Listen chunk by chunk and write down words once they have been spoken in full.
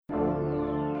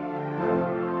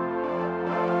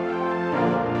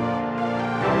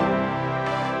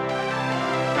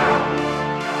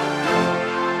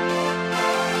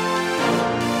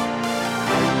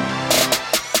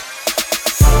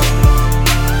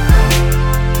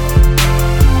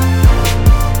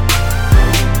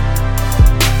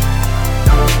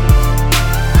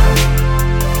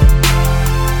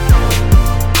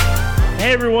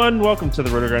everyone. Welcome to the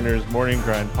Roto Grinders Morning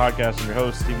Grind Podcast. I'm your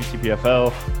host, Stevie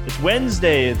TPFL. It's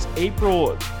Wednesday. It's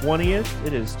April 20th.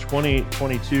 It is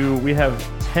 2022. We have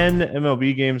 10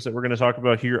 MLB games that we're going to talk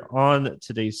about here on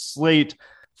today's slate.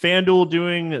 FanDuel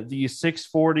doing the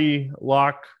 640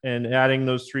 lock and adding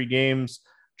those 3 games.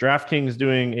 DraftKings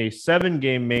doing a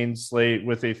 7-game main slate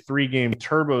with a 3-game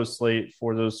turbo slate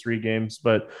for those 3 games.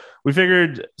 But we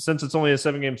figured since it's only a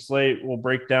 7-game slate, we'll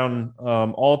break down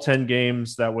all 10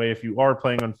 games. That way, if you are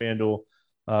playing on FanDuel,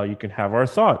 you can have our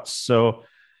thoughts. So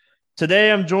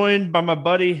today I'm joined by my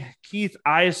buddy, Keith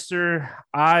Eister,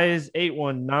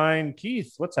 Eyes819.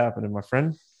 Keith, what's happening, my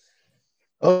friend?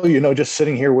 Oh, just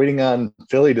sitting here waiting on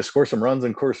Philly to score some runs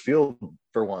in Coors Field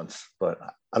for once. But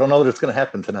I don't know that it's going to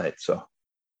happen tonight. So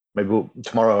maybe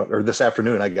tomorrow or this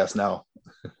afternoon, I guess now.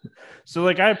 So,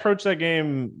 I approached that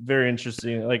game very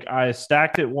interesting. I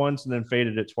stacked it once and then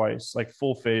faded it twice,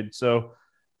 full fade. So,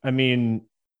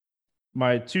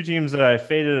 my 2 teams that I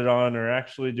faded it on are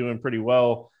actually doing pretty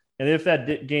well. And if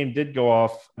that game did go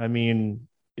off,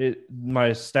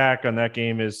 my stack on that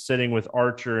game is sitting with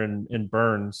Archer and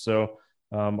Burns. So,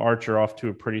 Archer off to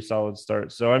a pretty solid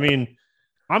start. So,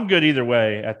 I'm good either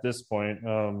way at this point.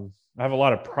 I have a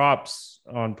lot of props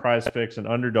on Prize Picks and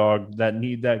Underdog that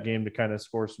need that game to kind of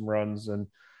score some runs and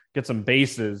get some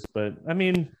bases. But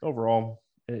overall,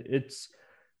 it's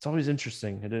always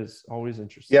interesting. It is always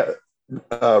interesting. Yeah,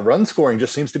 run scoring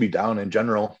just seems to be down in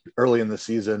general early in the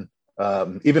season.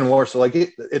 Even more so,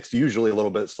 it's usually a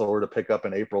little bit slower to pick up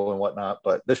in April and whatnot.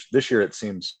 But this year it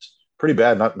seems pretty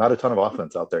bad. Not a ton of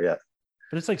offense out there yet.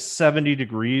 But it's 70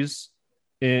 degrees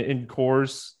in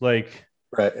Coors.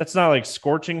 Right. That's not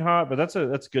scorching hot, but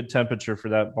that's good temperature for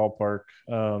that ballpark.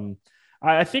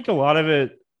 I think a lot of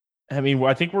it,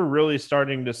 I think we're really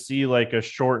starting to see a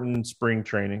shortened spring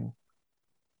training.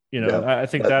 I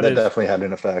think that is definitely had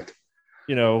an effect.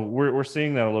 We're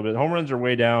seeing that a little bit. Home runs are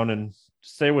way down, and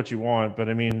say what you want, but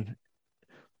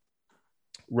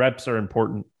reps are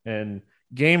important, and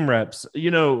game reps,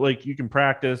 you can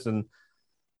practice and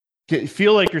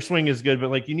feel like your swing is good,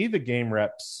 but you need the game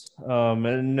reps.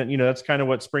 And that's kind of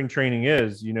what spring training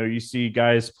is. You see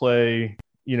guys play,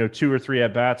 2 or 3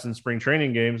 at bats in spring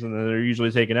training games, and then they're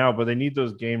usually taken out, but they need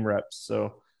those game reps.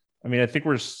 So, I think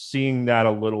we're seeing that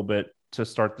a little bit to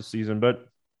start the season, but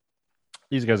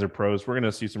these guys are pros. We're going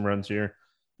to see some runs here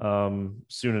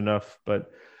soon enough, but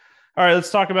all right,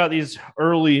 let's talk about these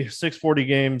early 640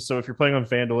 games. So if you're playing on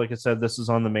FanDuel, like I said, this is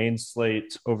on the main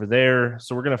slate over there.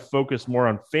 So we're going to focus more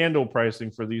on FanDuel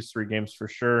pricing for these 3 games for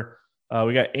sure.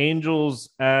 We got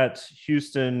Angels at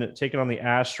Houston taking on the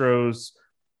Astros.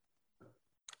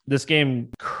 This game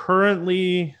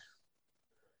currently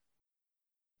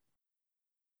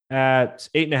at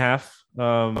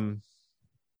 8.5.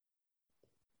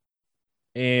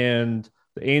 And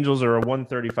the Angels are a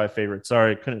 135 favorite.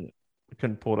 Sorry, I couldn't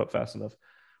pull it up fast enough.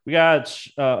 We got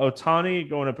Ohtani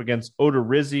going up against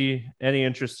Odorizzi. Any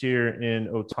interest here in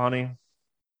Ohtani?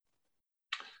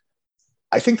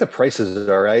 I think the prices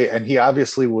are right, and he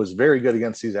obviously was very good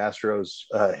against these Astros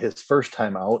his first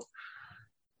time out.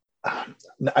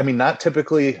 Not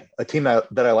typically a team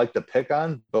that I like to pick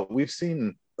on, but we've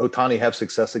seen Ohtani have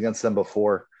success against them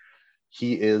before.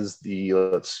 He is the,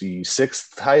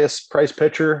 6th highest priced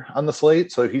pitcher on the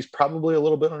slate. So he's probably a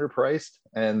little bit underpriced,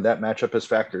 and that matchup is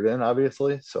factored in,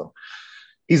 obviously. So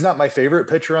he's not my favorite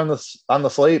pitcher on the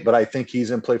slate, but I think he's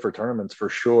in play for tournaments for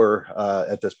sure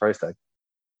at this price tag.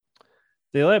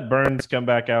 They let Burns come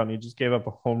back out, and he just gave up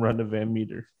a home run to Van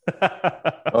Meter.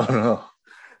 Oh,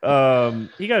 no.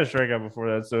 He got a strikeout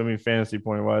before that. So, fantasy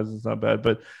point wise, it's not bad.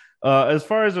 But as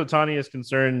far as Ohtani is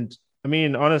concerned,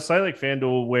 on a site like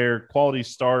FanDuel where quality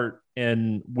start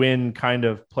and win kind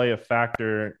of play a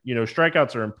factor,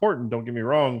 strikeouts are important, don't get me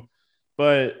wrong.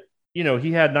 But, he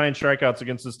had 9 strikeouts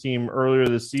against this team earlier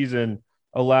this season,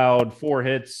 allowed 4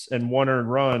 hits and 1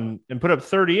 earned run, and put up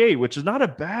 38, which is not a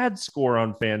bad score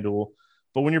on FanDuel.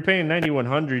 But when you're paying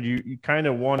 9,100, you kind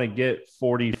of want to get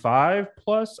 45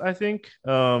 plus, I think,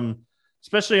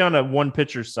 especially on a one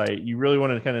pitcher site. You really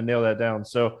want to kind of nail that down.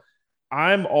 So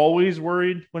I'm always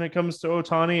worried when it comes to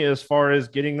Ohtani as far as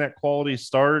getting that quality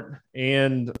start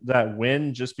and that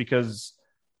win, just because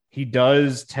he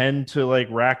does tend to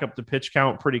rack up the pitch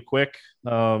count pretty quick.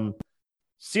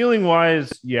 Ceiling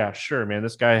wise, yeah, sure, man.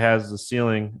 This guy has the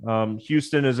ceiling.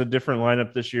 Houston is a different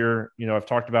lineup this year. I've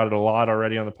talked about it a lot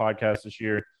already on the podcast this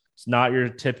year. It's not your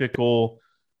typical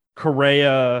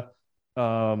Correa.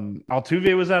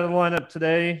 Altuve was out of the lineup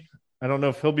today. I don't know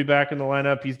if he'll be back in the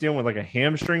lineup. He's dealing with a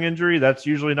hamstring injury. That's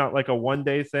usually not a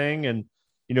one-day thing. And,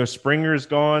 Springer's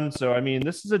gone. So,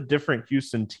 this is a different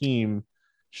Houston team.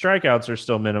 Strikeouts are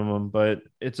still minimum, but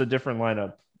it's a different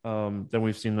lineup. than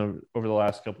we've seen over the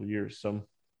last couple of years. So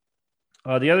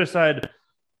the other side,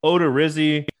 Oda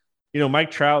Rizzi,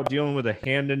 Mike Trout dealing with a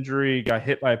hand injury, got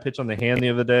hit by a pitch on the hand the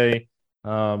other day.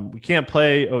 We can't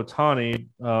play Ohtani.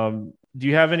 Do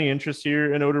you have any interest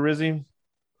here in Oda Rizzi?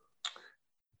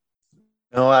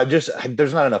 No,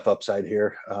 there's not enough upside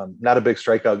here. Not a big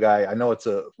strikeout guy. I know it's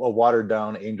a watered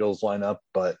down Angels lineup,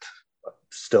 but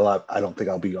still, I don't think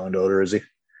I'll be going to Oda Rizzi.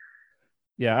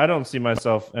 Yeah, I don't see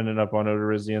myself ending up on Oda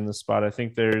Rizzi in this spot. I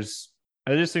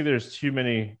just think there's too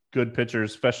many good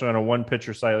pitchers, especially on a one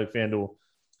pitcher site like FanDuel,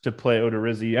 to play Oda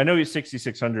Rizzi. I know he's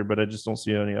 6,600, but I just don't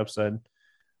see any upside.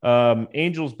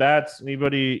 Angels bats.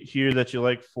 Anybody here that you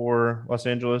like for Los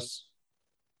Angeles?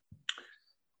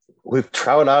 With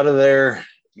Trout out of there,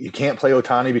 you can't play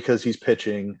Ohtani because he's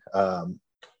pitching.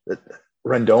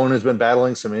 Rendon has been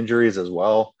battling some injuries as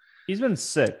well. He's been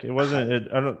sick. It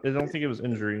wasn't. I don't think it was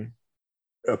injury.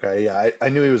 Okay, yeah, I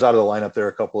knew he was out of the lineup there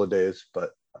a couple of days, but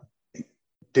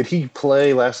did he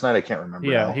play last night? I can't remember.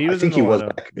 Yeah, now. he was. I think he was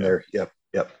back in there. Yep.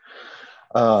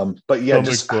 But yeah,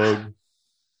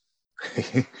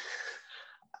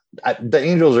 the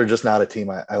Angels are just not a team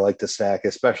I like to stack,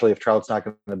 especially if Trout's not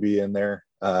going to be in there.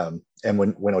 And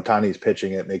when Ohtani's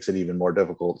pitching, it makes it even more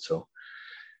difficult. So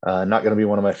not going to be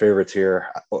one of my favorites here.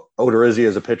 Oda Rizzi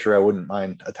as a pitcher, I wouldn't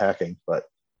mind attacking, but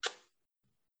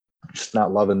I'm just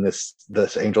not loving this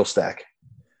Angel stack.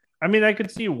 I mean, I could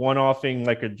see one-offing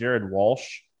like a Jared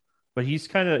Walsh, but he's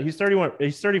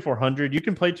 3,400. You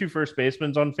can play two first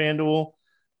basemen on FanDuel.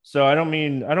 So I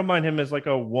don't mind him as like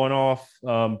a one-off.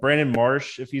 Brandon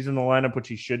Marsh, if he's in the lineup, which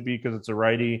he should be because it's a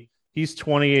righty, he's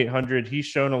 2,800. He's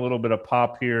shown a little bit of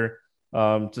pop here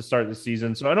to start the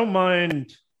season. So I don't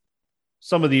mind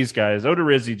some of these guys. Oda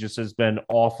Rizzi just has been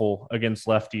awful against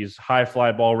lefties, high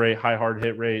fly ball rate, high hard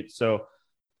hit rate. So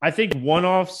I think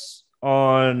one-offs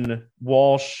on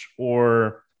Walsh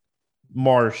or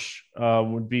Marsh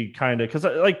would be kind of, because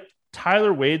like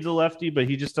Tyler Wade's a lefty, but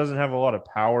he just doesn't have a lot of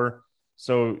power.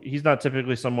 So he's not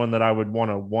typically someone that I would want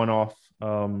to one-off,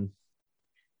 on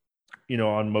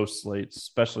most slates,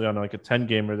 especially on like a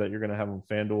 10-gamer that you're going to have on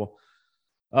FanDuel.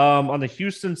 On the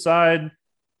Houston side,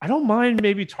 I don't mind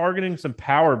maybe targeting some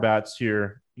power bats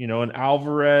here, an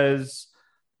Alvarez,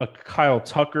 a Kyle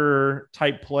Tucker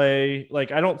type play.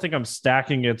 Like, I don't think I'm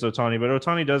stacking against Ohtani, but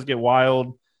Ohtani does get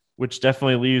wild, which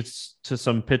definitely leads to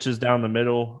some pitches down the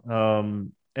middle.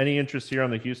 Any interest here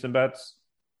on the Houston bats?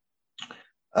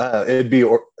 It'd be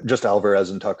just Alvarez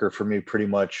and Tucker for me, pretty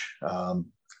much.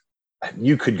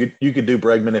 You could do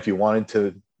Bregman if you wanted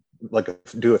to,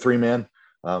 do a 3-man,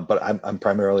 but I'm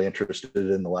primarily interested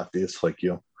in the lefties, like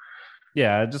you.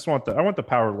 Yeah, I want the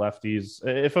power lefties.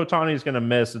 If Ohtani is going to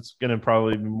miss, it's going to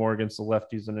probably be more against the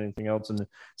lefties than anything else, and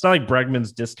it's not like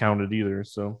Bregman's discounted either.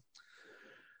 So,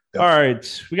 yep. All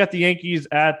right, we got the Yankees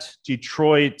at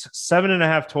Detroit,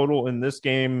 7.5 total in this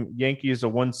game. Yankees a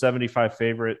 175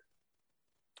 favorite.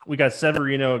 We got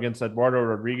Severino against Eduardo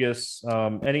Rodriguez.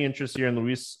 Any interest here in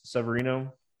Luis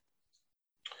Severino?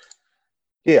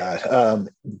 Yeah,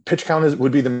 pitch count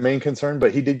would be the main concern,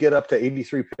 but he did get up to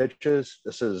 83 pitches.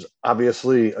 This is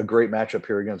obviously a great matchup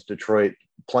here against Detroit.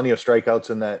 Plenty of strikeouts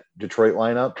in that Detroit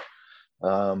lineup.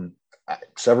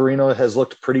 Severino has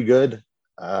looked pretty good.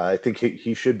 I think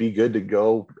he should be good to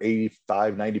go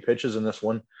 85, 90 pitches in this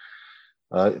one.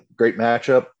 Great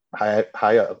matchup, high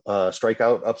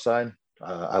strikeout upside.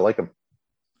 I like him.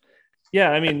 Yeah,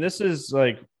 I mean, this is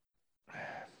like,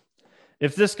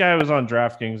 if this guy was on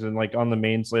DraftKings and like on the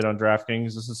main slate on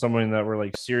DraftKings, this is someone that we're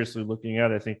like seriously looking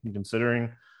at, I think, and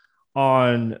considering.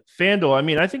 On FanDuel, I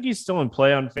mean, I think he's still in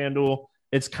play on FanDuel.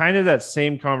 It's kind of that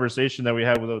same conversation that we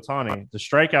had with Ohtani. The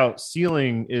strikeout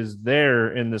ceiling is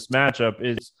there in this matchup.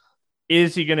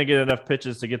 Is he going to get enough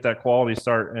pitches to get that quality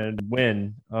start and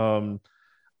win?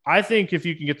 I think if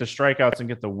you can get the strikeouts and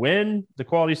get the win, the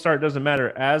quality start doesn't matter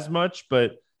as much.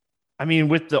 But I mean,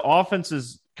 with the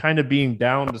offenses kind of being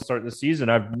down to start the season,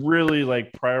 I've really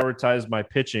prioritized my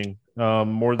pitching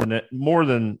more than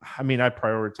I mean, I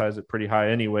prioritize it pretty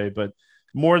high anyway, but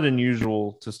more than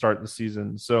usual to start the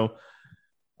season. So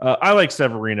I like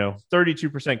Severino,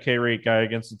 32% K rate guy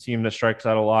against a team that strikes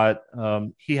out a lot.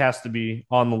 He has to be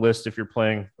on the list if you're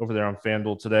playing over there on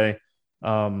FanDuel today.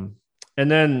 And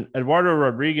then Eduardo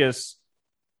Rodriguez,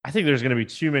 I think there's going to be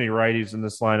too many righties in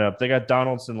this lineup. They got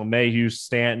Donaldson, LeMahieu,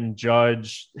 Stanton,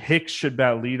 Judge. Hicks should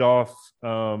bat leadoff.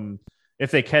 If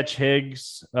they catch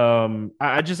Higgs,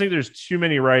 I just think there's too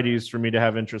many righties for me to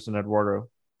have interest in Eduardo.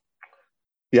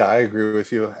 Yeah, I agree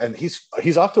with you. And he's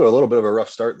off to a little bit of a rough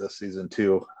start this season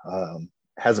too.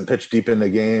 Hasn't pitched deep into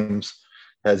games,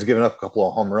 has given up a couple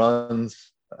of home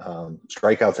runs.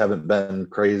 Strikeouts haven't been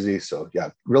crazy. So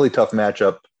yeah, really tough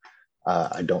matchup.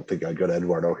 I don't think I'd go to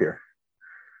Eduardo here.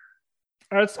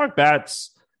 All right, let's talk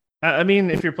bats. I mean,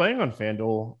 if you're playing on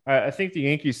FanDuel, I think the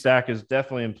Yankee stack is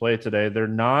definitely in play today. They're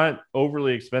not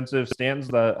overly expensive. Stanton's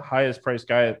the highest priced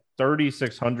guy at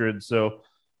 3,600. So,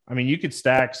 I mean, you could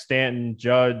stack Stanton,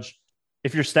 Judge.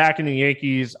 If you're stacking the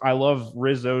Yankees, I love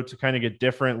Rizzo to kind of get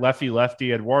different. Lefty,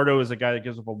 lefty. Eduardo is a guy that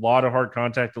gives up a lot of hard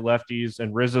contact to lefties,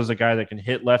 and Rizzo's a guy that can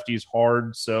hit lefties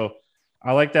hard. So,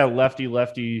 I like that lefty,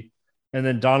 lefty. And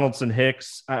then Donaldson,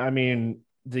 Hicks. I mean,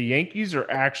 the Yankees are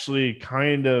actually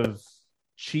kind of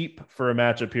cheap for a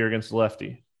matchup here against the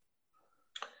lefty.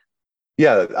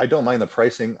 Yeah, I don't mind the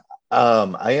pricing.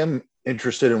 I am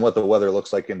interested in what the weather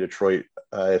looks like in Detroit.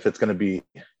 If it's going to be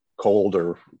cold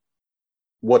or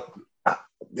what.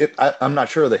 I'm not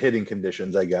sure of the hitting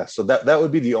conditions, I guess. So that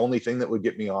would be the only thing that would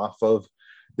get me off of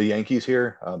the Yankees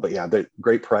here. But yeah, the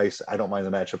great price. I don't mind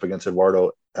the matchup against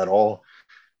Eduardo at all.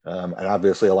 And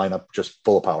obviously a lineup just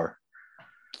full of power.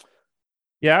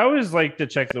 Yeah, I always like to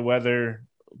check the weather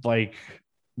like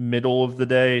middle of the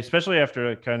day, especially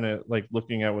after kind of like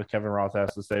looking at what Kevin Roth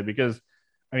has to say. Because,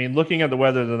 I mean, looking at the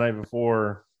weather the night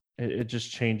before, it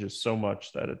just changes so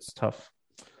much that it's tough.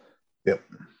 Yep.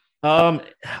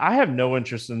 I have no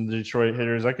interest in the Detroit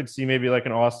hitters. I could see maybe like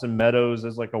an Austin Meadows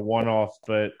as like a one-off,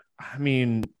 but I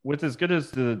mean, with as good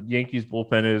as the Yankees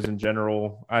bullpen is in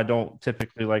general, I don't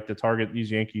typically like to target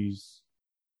these Yankees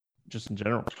just in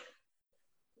general.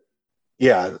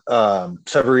 Yeah,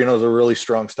 Severino's a really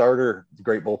strong starter.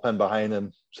 Great bullpen behind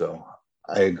him. So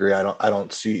I agree. I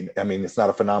don't see. I mean, it's not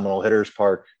a phenomenal hitters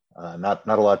park. Not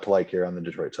a lot to like here on the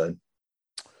Detroit side.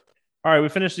 All right, we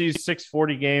finished these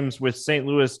 640 games with St.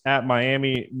 Louis at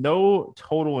Miami. No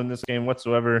total in this game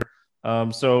whatsoever.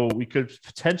 So we could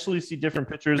potentially see different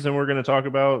pitchers than we're going to talk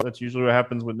about. That's usually what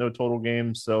happens with no total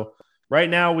games. So right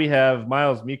now we have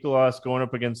Miles Mikolas going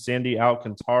up against Sandy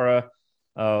Alcantara.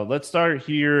 Let's start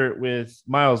here with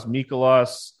Miles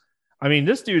Mikolas. I mean,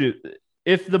 this dude,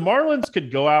 if the Marlins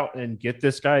could go out and get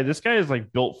this guy is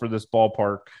like built for this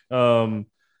ballpark. Ground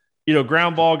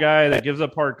ball guy that gives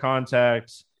up hard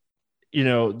contact.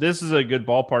 This is a good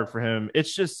ballpark for him.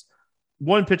 It's just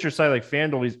one pitcher site like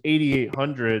FanDuel, he's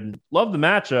 8,800. Love the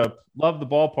matchup, love the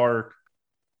ballpark,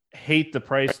 hate the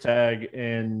price tag,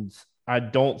 and I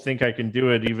don't think I can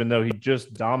do it, even though he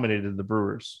just dominated the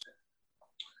Brewers.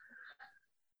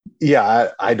 Yeah,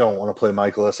 I don't want to play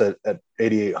Michaelis at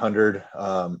 8,800.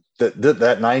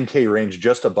 That 9K range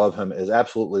just above him is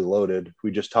absolutely loaded.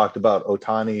 We just talked about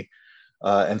Ohtani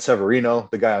and Severino,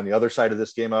 the guy on the other side of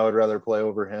this game. I would rather play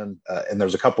over him. And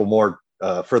there's a couple more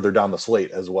further down the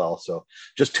slate as well. So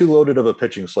just too loaded of a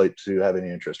pitching slate to have any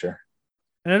interest here.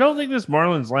 And I don't think this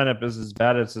Marlins lineup is as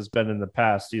bad as it's been in the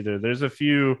past either. There's a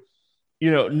few,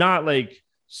 not like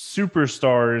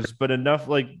superstars, but enough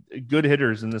like good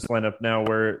hitters in this lineup now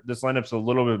where this lineup's a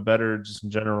little bit better just in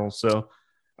general. So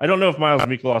I don't know if Miles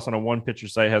Mikolas on a one pitcher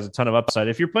site has a ton of upside.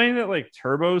 If you're playing it like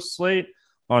turbo slate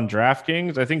on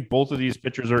DraftKings, I think both of these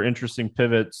pitchers are interesting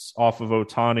pivots off of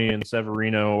Ohtani and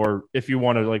Severino, or if you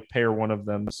want to like pair one of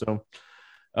them. So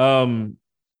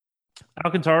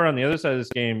Alcantara on the other side of this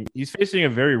game, he's facing a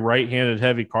very right-handed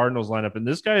heavy Cardinals lineup, and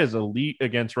this guy is elite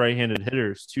against right-handed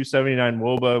hitters. 279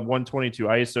 WOBA, 122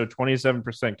 ISO,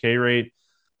 27% K rate,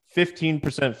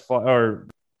 15% or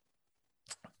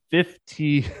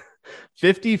 50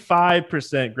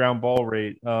 55% ground ball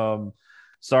rate.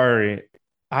 Sorry,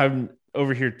 I'm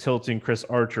over here tilting Chris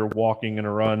Archer walking in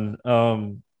a run.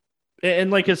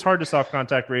 And like his hard to soft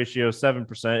contact ratio,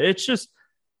 7%. It's just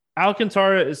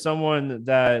Alcantara is someone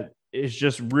that is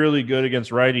just really good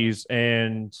against righties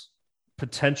and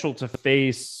potential to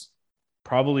face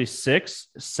probably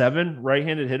 6-7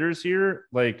 right-handed hitters here.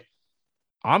 Like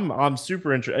I'm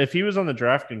super interested. If he was on the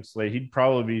drafting slate, he'd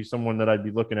probably be someone that I'd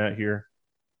be looking at here.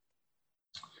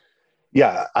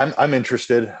 Yeah, I'm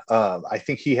interested. I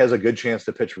think he has a good chance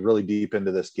to pitch really deep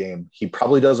into this game. He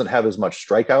probably doesn't have as much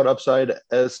strikeout upside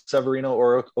as Severino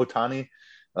or Ohtani,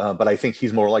 but I think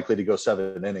he's more likely to go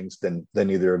 7 innings than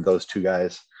either of those two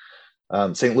guys.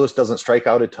 St. Louis doesn't strike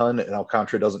out a ton, and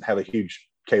Alcantara doesn't have a huge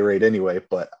K rate anyway,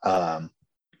 but a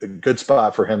good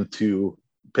spot for him to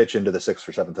pitch into the 6th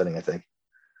or 7th inning, I think.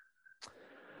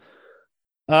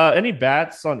 Any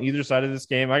bats on either side of this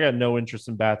game? I got no interest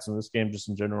in bats in this game, just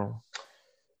in general.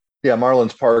 Yeah,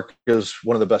 Marlins Park is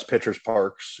one of the best pitchers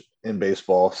parks in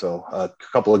baseball. So a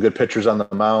couple of good pitchers on the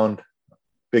mound,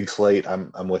 big slate.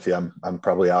 I'm with you. I'm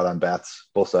probably out on bats,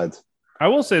 both sides. I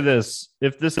will say this: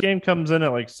 if this game comes in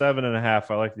at like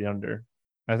 7.5, I like the under.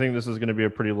 I think this is going to be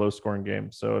a pretty low scoring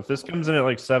game. So if this comes in at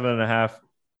like 7.5,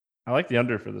 I like the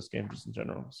under for this game just in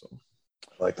general. So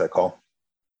I like that call.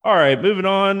 All right, moving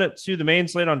on to the main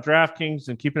slate on DraftKings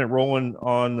and keeping it rolling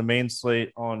on the main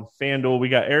slate on FanDuel. We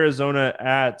got Arizona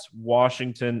at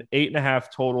Washington,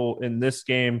 8.5 total in this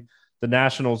game. The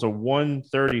Nationals a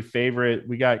 130 favorite.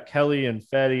 We got Kelly and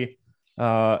Fetty.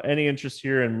 Any interest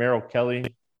here in Merrill Kelly?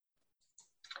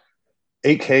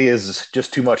 8K is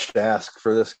just too much to ask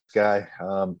for this guy.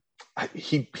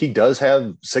 He does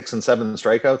have 6 and 7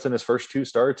 strikeouts in his first two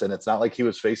starts, and it's not like he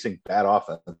was facing bad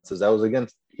offenses. That was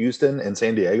against Houston and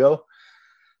San Diego.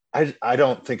 I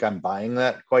don't think I'm buying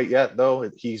that quite yet, though.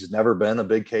 He's never been a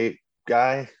big K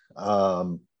guy.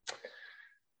 And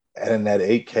that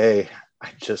 8K,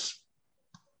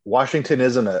 Washington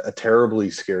isn't a terribly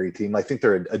scary team. I think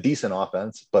they're a decent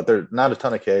offense, but they're not a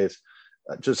ton of Ks.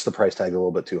 Just the price tag a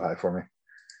little bit too high for me.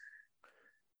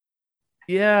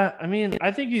 Yeah, I mean,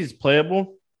 I think he's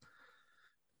playable.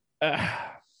 I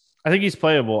think he's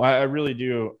playable. I really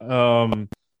do.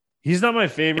 He's not my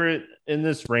favorite in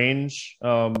this range.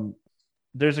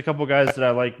 There's a couple guys that I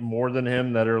like more than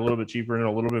him that are a little bit cheaper and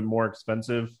a little bit more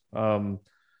expensive.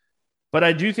 But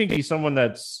I do think he's someone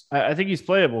I think he's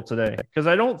playable today because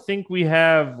I don't think we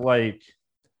have we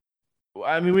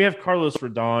have Carlos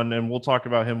Rodon, and we'll talk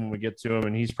about him when we get to him,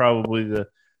 and he's probably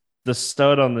the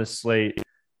stud on this slate.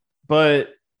 But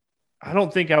I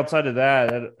don't think outside of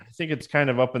that, I think it's kind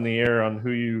of up in the air on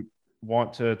who you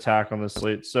want to attack on the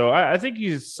slate. So I think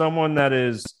he's someone that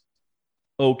is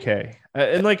okay.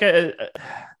 And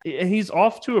he's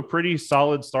off to a pretty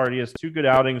solid start. He has 2 good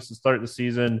outings to start the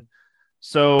season.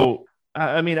 So,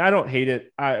 I mean, I don't hate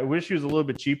it. I wish he was a little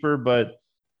bit cheaper, but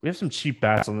we have some cheap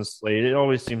bats on the slate. It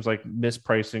always seems like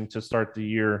mispricing to start the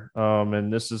year.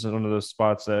 And this is one of those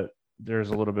spots that there's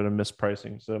a little bit of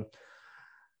mispricing. So,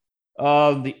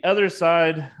 the other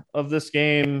side of this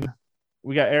game,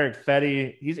 we got Eric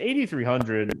Fetty. He's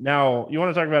 8,300. Now, you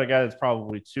want to talk about a guy that's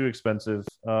probably too expensive.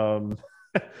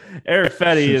 Eric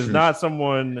Fetty is not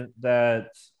someone that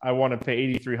I want to pay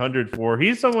 8,300 for.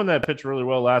 He's someone that pitched really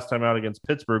well last time out against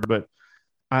Pittsburgh, but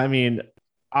I mean,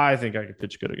 I think I could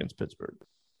pitch good against Pittsburgh.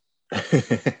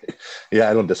 Yeah,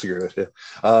 I don't disagree with you.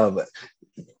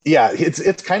 Yeah,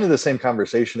 it's kind of the same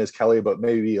conversation as Kelly, but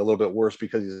maybe a little bit worse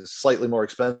because he's slightly more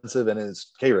expensive and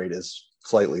his K rate is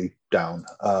slightly down.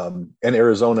 And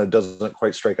Arizona doesn't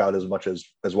quite strike out as much as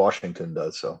Washington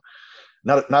does. So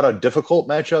not a difficult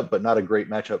matchup, but not a great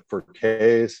matchup for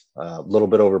Ks. A little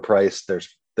bit overpriced.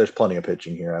 There's plenty of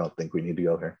pitching here. I don't think we need to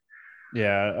go here.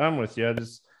 Yeah, I'm with you.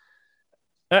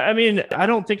 I mean, I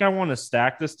don't think I want to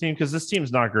stack this team because this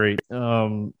team's not great.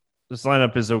 This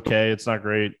lineup is okay. It's not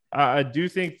great. I do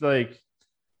think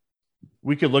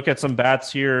we could look at some bats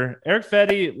here. Eric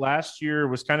Fetty last year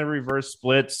was kind of reverse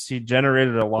splits. He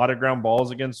generated a lot of ground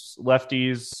balls against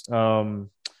lefties.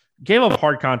 Gave up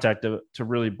hard contact to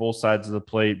really both sides of the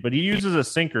plate, but he uses a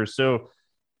sinker. So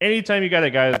anytime you got a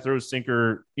guy that throws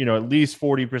sinker, at least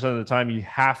 40% of the time, you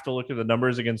have to look at the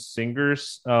numbers against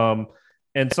sinkers.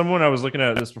 And someone I was looking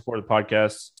at this before the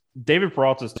podcast, David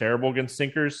Peralta is terrible against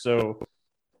sinkers. So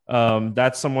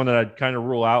that's someone that I'd kind of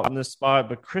rule out in this spot.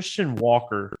 But Christian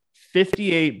Walker,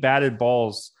 58 batted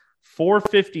balls,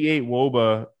 458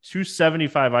 WOBA,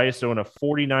 275 ISO, and a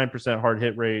 49% hard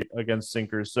hit rate against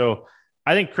sinkers. So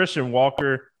I think Christian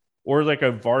Walker or like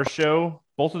a Varsho,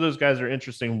 both of those guys are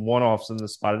interesting one-offs in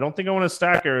this spot. I don't think I want to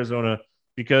stack Arizona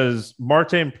because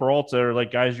Marte and Peralta are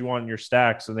like guys you want in your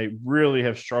stacks, and they really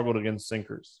have struggled against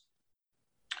sinkers.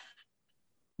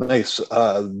 Nice.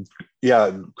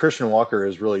 Yeah, Christian Walker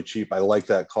is really cheap. I like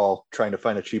that call, trying to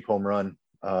find a cheap home run.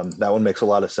 That one makes a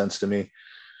lot of sense to me.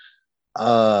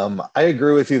 I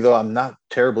agree with you, though. I'm not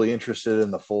terribly interested in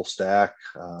the full stack,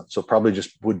 so probably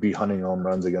just would be hunting home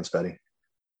runs against Fetty.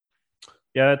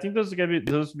 Yeah, I think those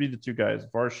would be the two guys,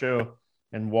 Varsho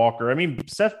and Walker. I mean,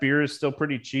 Seth Beer is still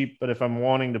pretty cheap, but if I'm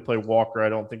wanting to play Walker, I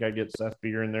don't think I get Seth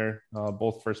Beer in there.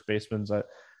 Both first basemen.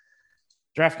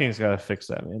 DraftKings got to fix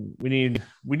that, man. We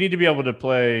need to be able to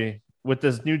play with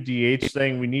this new DH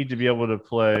thing. We need to be able to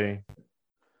play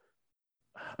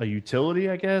a utility,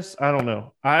 I guess. I don't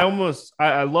know. I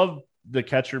love the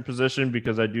catcher position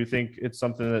because I do think it's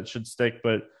something that should stick,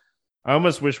 but I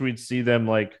almost wish we'd see them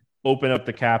like open up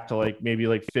the cap to maybe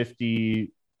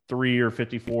 53 or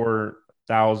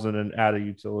 54,000 and add a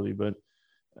utility, but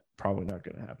probably not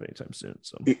going to happen anytime soon.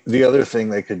 So the other thing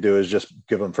they could do is just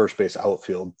give them first base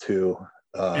outfield too.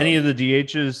 Any of the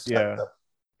DHs,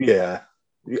 yeah.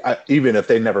 Even if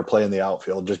they never play in the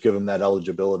outfield, just give them that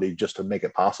eligibility just to make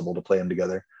it possible to play them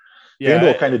together. Yeah,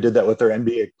 FanDuel kind of did that with their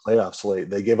NBA playoff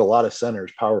slate. They gave a lot of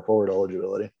centers power forward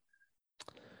eligibility,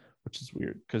 which is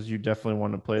weird because you definitely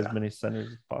want to play as many centers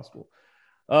as possible.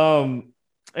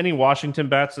 Any Washington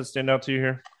bats that stand out to you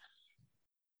here?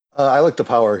 I like the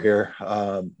power here.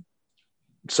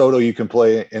 Soto, you can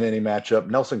play in any matchup.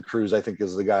 Nelson Cruz, I think,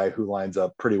 is the guy who lines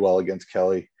up pretty well against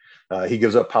Kelly. He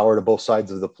gives up power to both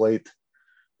sides of the plate.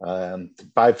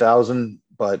 5,000,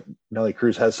 but Nelly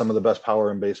Cruz has some of the best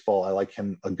power in baseball. I like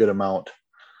him a good amount.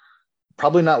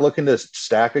 Probably not looking to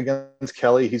stack against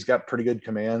Kelly. He's got pretty good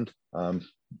command.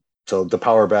 So the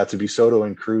power bats would be Soto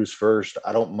and Cruz first.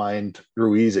 I don't mind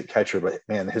Ruiz at catcher, but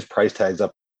man, his price tag's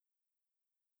up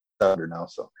under now.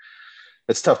 So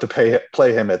it's tough to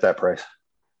play him at that price.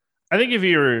 I think if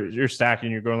you're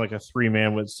stacking, you're going like a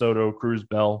 3-man with Soto, Cruz,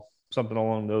 Bell, something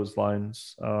along those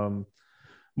lines.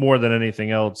 More than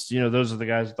anything else, those are the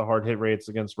guys with the hard hit rates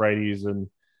against righties, and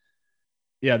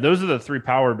yeah, those are the 3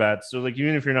 power bats. So like,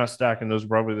 even if you're not stacking, those are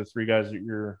probably the 3 guys that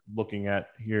you're looking at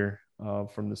here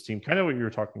from this team. Kind of what you were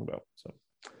talking about. So,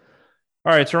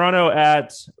 all right, Toronto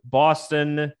at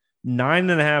Boston.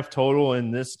 9.5 total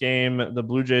in this game. The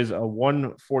Blue Jays a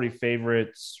 140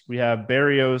 favorites. We have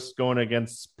Berrios going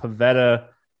against Pivetta.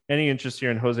 Any interest here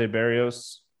in Jose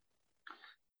Berrios?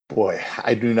 Boy,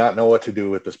 I do not know what to do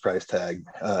with this price tag.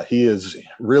 He is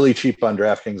really cheap on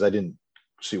DraftKings. I didn't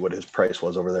see what his price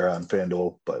was over there on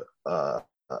FanDuel, but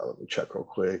let me check real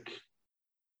quick.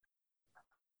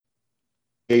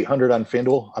 800 on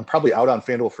FanDuel. I'm probably out on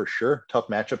FanDuel for sure. Tough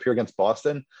matchup here against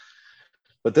Boston.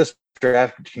 But this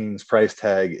DraftKings price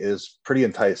tag is pretty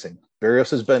enticing.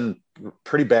 Berrios has been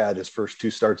pretty bad his first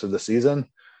 2 starts of the season.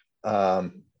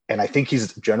 And I think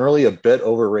he's generally a bit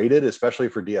overrated, especially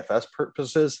for DFS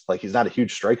purposes. Like, he's not a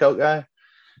huge strikeout guy.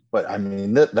 But, I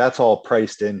mean, that's all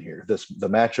priced in here. The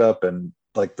matchup and,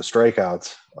 like, the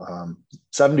strikeouts.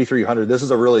 7,300. This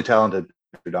is a really talented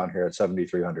down here at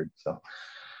 7,300. So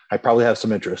I probably have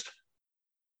some interest.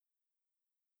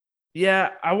 Yeah,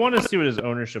 I want to see what his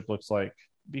ownership looks like.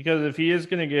 Because if he is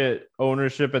going to get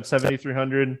ownership at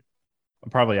 7,300, I'm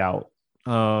probably out.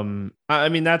 I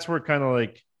mean, that's where kind of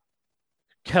like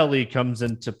Kelly comes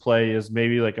into play, is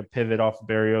maybe like a pivot off of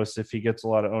Berrios if he gets a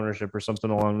lot of ownership or something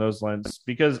along those lines.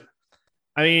 Because,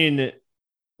 I mean,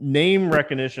 name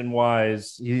recognition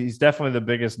wise, he's definitely the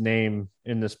biggest name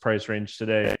in this price range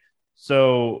today.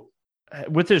 So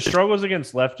with his struggles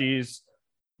against lefties,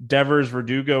 Devers,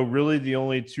 Verdugo, really the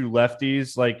only 2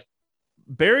 lefties, like,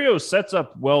 Berrios sets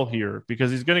up well here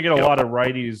because he's going to get a lot of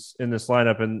righties in this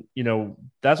lineup. And,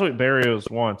 that's what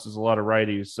Berrios wants, is a lot of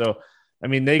righties. So, I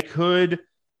mean, they could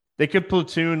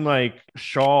platoon like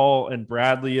Shaw and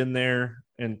Bradley in there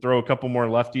and throw a couple more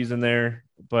lefties in there.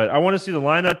 But I want to see the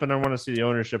lineup and I want to see the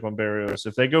ownership on Berrios.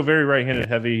 If they go very right-handed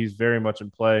heavy, he's very much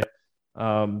in play.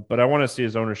 But I want to see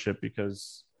his ownership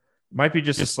because it might be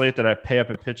just a slate that I pay up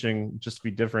at pitching just to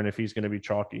be different if he's going to be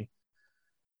chalky.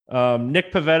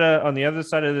 Nick Pivetta on the other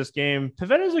side of this game.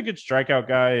 Pivetta is a good strikeout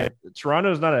guy. Toronto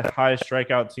is not a high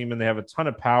strikeout team, and they have a ton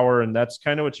of power, and that's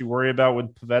kind of what you worry about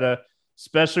with Pivetta,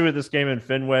 especially with this game in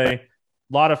Fenway. A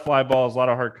lot of fly balls, a lot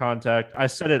of hard contact. I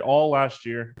said it all last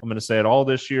year. I'm going to say it all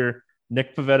this year.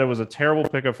 Nick Pivetta was a terrible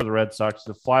pickup for the Red Sox.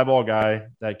 The fly ball guy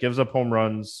that gives up home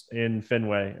runs in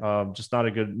Fenway. Just not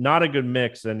a good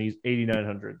mix, and he's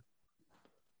 8,900.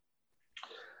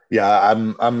 Yeah,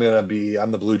 I'm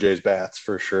the Blue Jays bats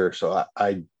for sure. So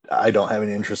I don't have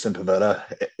any interest in Pivetta.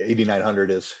 8,900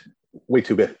 is way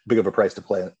too big of a price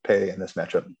to pay in this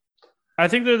matchup. I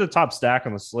think they're the top stack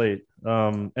on the slate.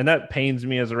 And that pains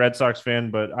me as a Red Sox fan,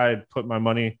 but I put my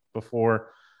money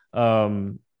before.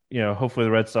 Hopefully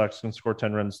the Red Sox can score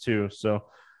 10 runs too. So,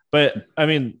 but I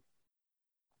mean,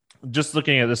 just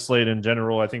looking at this slate in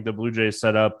general, I think the Blue Jays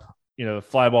set up, the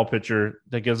fly ball pitcher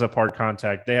that gives up hard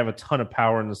contact. They have a ton of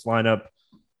power in this lineup.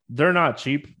 They're not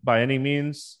cheap by any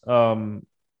means,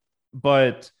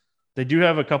 but they do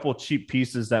have a couple of cheap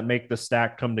pieces that make the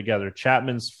stack come together.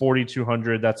 Chapman's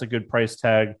 4,200. That's a good price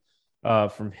tag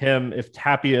from him. If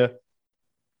Tapia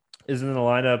is in the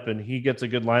lineup and he gets a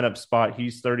good lineup spot,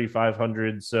 he's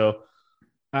 3,500. So,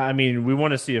 I mean, we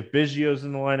want to see if Biggio's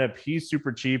in the lineup. He's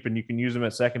super cheap and you can use him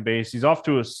at second base. He's off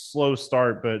to a slow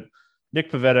start, but Nick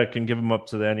Pivetta can give him up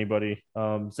to anybody.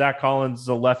 Zach Collins is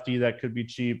a lefty that could be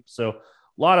cheap. So a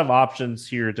lot of options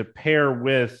here to pair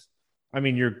with. I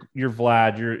mean, your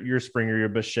Vlad, your Springer, your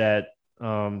Bichette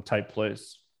type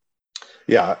plays.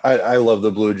 Yeah, I love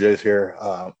the Blue Jays here.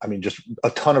 I mean, just a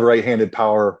ton of right-handed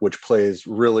power, which plays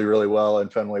really, really well in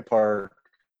Fenway Park,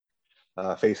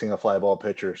 facing a fly ball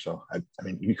pitcher. So, I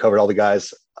mean, you covered all the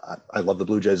guys. I love the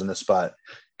Blue Jays in this spot.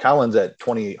 Collins at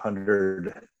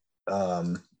 2,800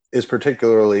 is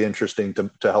particularly interesting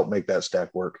to help make that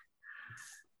stack work.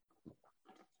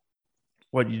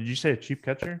 What, did you say a cheap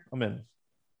catcher? I'm in.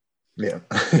 Yeah.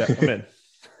 Yeah, I'm in.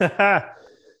 I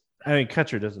mean,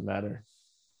 catcher doesn't matter.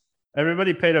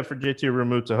 Everybody paid up for JT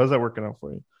Realmuto. How's that working out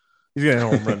for you? He's getting a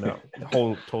home run now.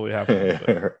 Totally happening.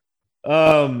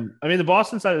 But I mean, the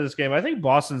Boston side of this game, I think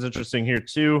Boston's interesting here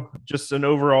too. Just an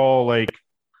overall, like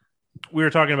we were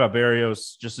talking about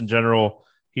Barrios, just in general,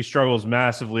 he struggles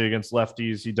massively against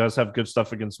lefties. He does have good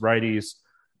stuff against righties.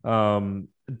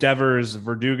 Devers,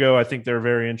 Verdugo, I think they're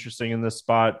very interesting in this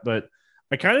spot. But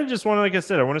I kind of just want to, like I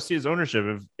said, I want to see his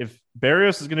ownership. If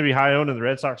Barrios is going to be high owned and the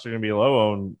Red Sox are going to be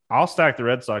low owned, I'll stack the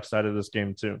Red Sox side of this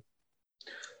game too.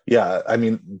 Yeah, I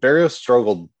mean, Barrios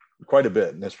struggled quite a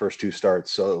bit in his first two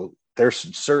starts. So there's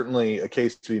certainly a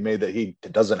case to be made that he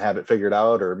doesn't have it figured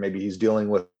out, or maybe he's dealing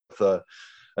with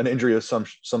an injury of some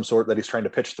sort that he's trying to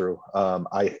pitch through.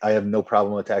 I have no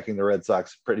problem attacking the Red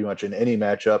Sox pretty much in any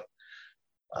matchup.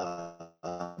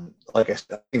 Like I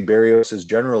said, I think Barrios is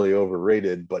generally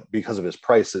overrated, but because of his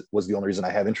price, it was the only reason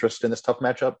I have interest in this tough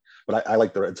matchup. But I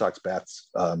like the Red Sox bats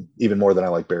even more than I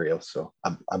like Barrios, so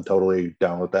I'm totally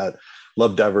down with that.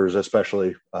 Love Devers,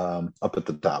 especially up at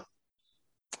the top.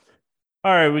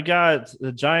 All right, we got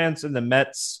the Giants and the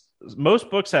Mets.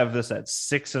 Most books have this at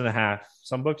 6.5.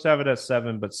 Some books have it at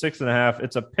 7, but 6.5.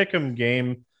 It's a pick'em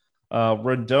game.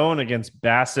 Rodon against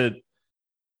Bassett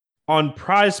on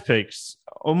Prize Picks.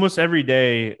 Almost every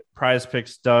day, Prize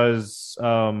Picks does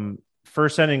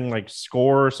first inning like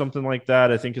score or something like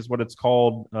that. I think is what it's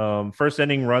called. First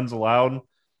inning runs allowed.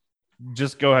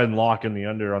 Just go ahead and lock in the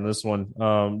under on this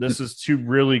one. This is two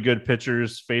really good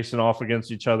pitchers facing off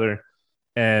against each other,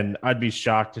 and I'd be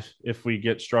shocked if we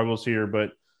get struggles here.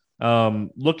 But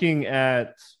looking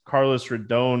at Carlos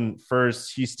Rodon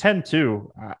first, he's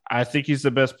 10-2. I think he's the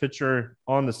best pitcher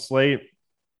on the slate.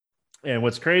 And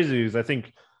what's crazy is I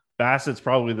think Bassett's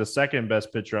probably the second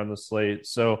best pitcher on the slate.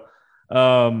 So,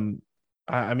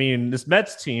 I mean, this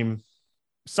Mets team,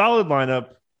 solid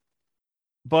lineup,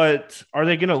 but are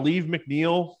they going to leave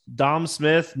McNeil, Dom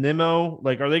Smith, Nimmo?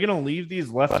 Like, are they going to leave these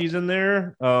lefties in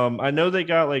there? I know they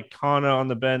got like Kana on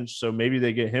the bench, so maybe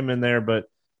they get him in there, but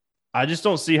I just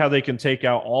don't see how they can take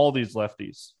out all these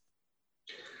lefties.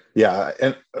 Yeah,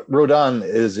 and Rodon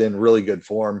is in really good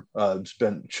form. It's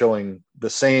been showing the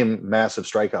same massive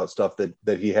strikeout stuff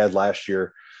that he had last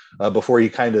year. Before he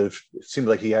kind of seemed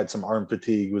like he had some arm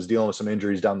fatigue, was dealing with some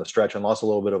injuries down the stretch, and lost a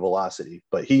little bit of velocity.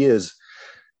 But he is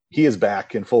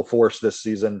back in full force this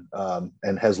season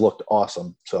and has looked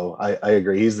awesome. So I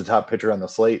agree. He's the top pitcher on the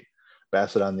slate.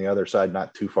 Bassett on the other side,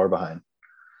 not too far behind.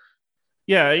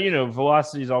 Yeah,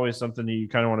 velocity is always something that you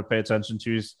kind of want to pay attention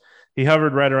to. He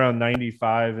hovered right around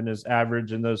 95 in his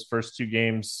average in those first two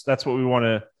games. That's what we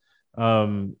want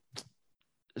to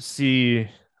see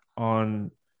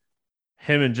on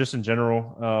him and just in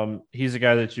general. He's a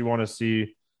guy that you want to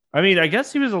see. I mean, I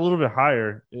guess he was a little bit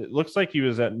higher. It looks like he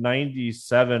was at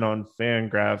 97 on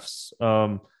Fangraphs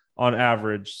on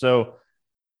average. So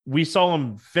we saw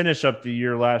him finish up the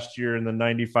year last year in the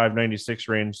 95, 96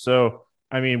 range. So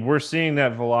I mean, we're seeing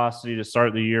that velocity to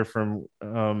start the year from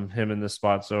him in this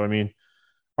spot. So, I mean,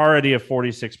 already a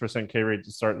 46% K rate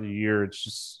to start the year. It's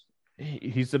just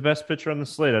he's the best pitcher on the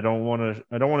slate. I don't want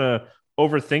to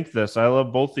overthink this. I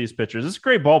love both these pitchers. It's a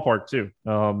great ballpark too.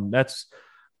 That's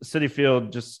Citi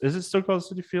Field. Just is it still called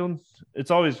Citi Field?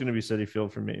 It's always going to be Citi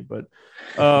Field for me. But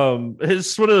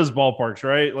it's one of those ballparks,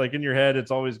 right? Like in your head,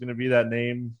 it's always going to be that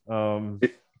name.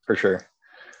 For sure.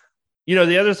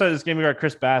 The other side of this game, we got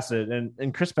Chris Bassett,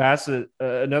 and Chris Bassett,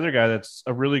 another guy that's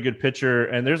a really good pitcher,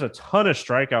 and there's a ton of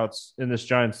strikeouts in this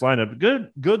Giants lineup.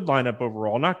 Good lineup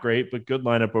overall. Not great, but good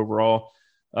lineup overall.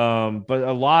 But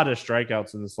a lot of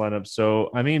strikeouts in this lineup.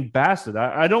 So, I mean, Bassett,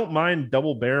 I don't mind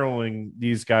double barreling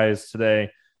these guys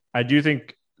today. I do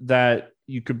think that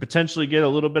you could potentially get a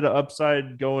little bit of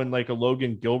upside going like a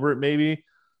Logan Gilbert maybe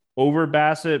over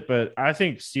Bassett, but I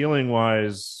think ceiling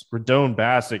wise, Rodon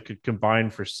Bassett could combine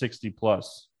for 60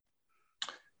 plus.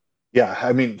 Yeah,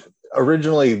 I mean,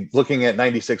 originally looking at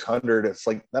 9,600, it's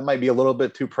like that might be a little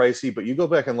bit too pricey, but you go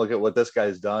back and look at what this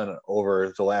guy's done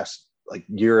over the last like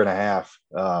year and a half.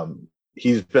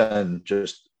 He's been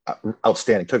just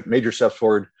outstanding. Took major steps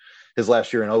forward his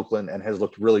last year in Oakland and has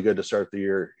looked really good to start the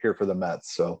year here for the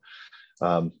Mets. So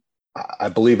I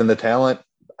believe in the talent.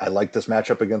 I like this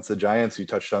matchup against the Giants. You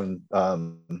touched on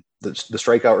the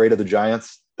strikeout rate of the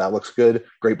Giants. That looks good.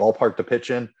 Great ballpark to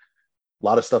pitch in. A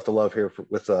lot of stuff to love here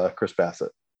with Chris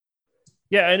Bassett.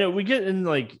 Yeah, I know we get in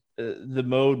like the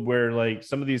mode where like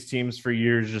some of these teams for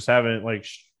years just haven't like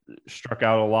struck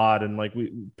out a lot. And like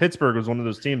Pittsburgh was one of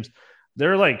those teams.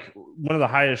 They're like one of the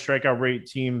highest strikeout rate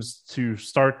teams to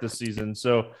start the season.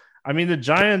 So, I mean, the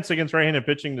Giants against right-handed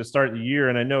pitching to start the year,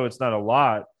 and I know it's not a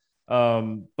lot,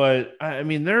 but I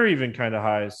mean, they're even kind of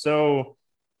high. So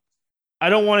I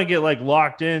don't want to get like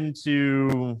locked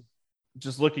into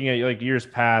just looking at like years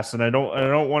past, and I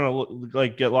don't want to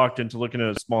like get locked into looking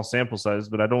at a small sample size,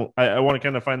 but I want to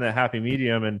kind of find that happy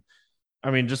medium. And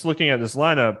I mean, just looking at this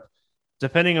lineup,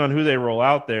 depending on who they roll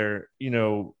out there,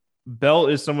 Belt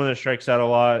is someone that strikes out a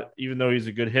lot, even though he's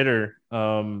a good hitter.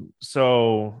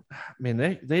 So I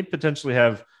mean, they potentially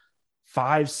have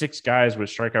 5, 6 guys with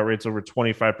strikeout rates over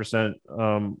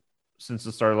 25% since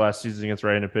the start of last season against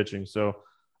right-handed pitching. So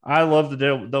I love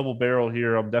the double barrel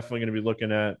here. I'm definitely going to be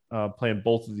looking at playing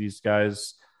both of these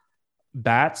guys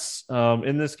bats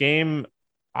in this game.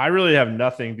 I really have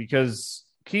nothing because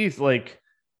Keith, like,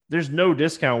 there's no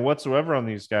discount whatsoever on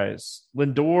these guys.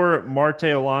 Lindor, Marte,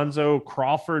 Alonso,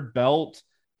 Crawford, Belt,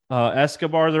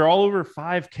 Escobar, they're all over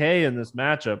 5K in this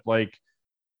matchup. Like,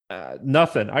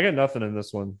 nothing. I got nothing in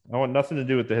this one. I want nothing to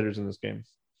do with the hitters in this game.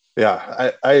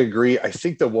 Yeah, I agree. I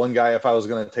think the one guy, if I was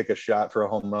going to take a shot for a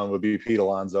home run, would be Pete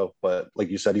Alonso. But like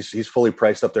you said, he's fully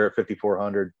priced up there at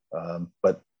 5,400.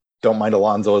 But don't mind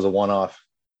Alonso as a one-off.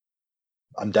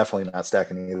 I'm definitely not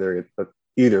stacking either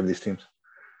of these teams.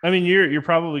 I mean, you're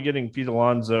probably getting Pete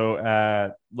Alonso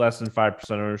at less than 5%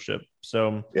 ownership.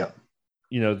 So yeah,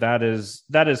 that is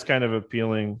kind of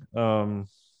appealing.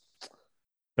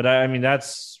 But I mean,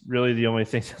 that's really the only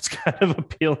thing that's kind of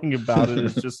appealing about it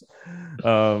is just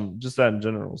that in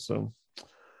general. So,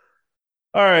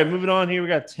 all right, moving on here. We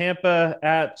got Tampa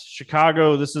at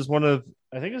Chicago. This is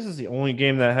I think this is the only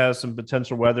game that has some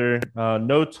potential weather.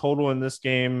 No total in this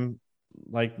game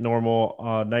like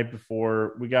normal. Night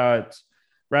before, we got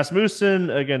Rasmussen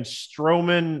against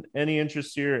Stroman. Any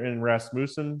interest here in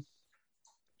Rasmussen?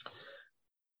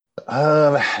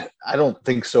 I don't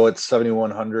think so. It's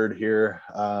 7,100 here.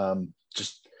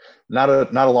 Just not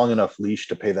a long enough leash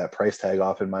to pay that price tag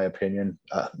off, in my opinion.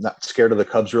 Not scared of the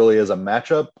Cubs really as a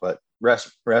matchup, but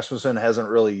Rasmussen hasn't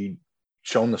really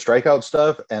shown the strikeout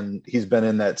stuff, and he's been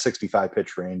in that 65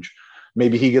 pitch range.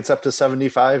 Maybe he gets up to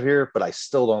 75 here, but I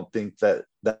still don't think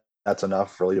that's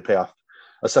enough really to pay off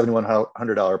a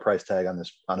 $7,100 price tag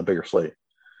on a bigger slate.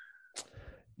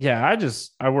 Yeah,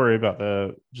 I worry about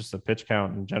the pitch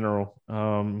count in general.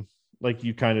 Like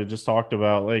you kind of just talked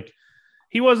about, like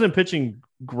he wasn't pitching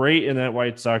great in that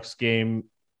White Sox game,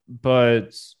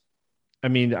 but I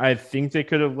mean, I think they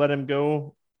could have let him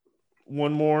go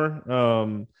one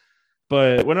more.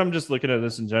 But when I'm just looking at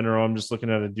this in general, I'm just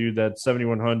looking at a dude that's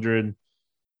 7,100.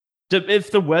 If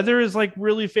the weather is like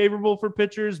really favorable for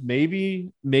pitchers,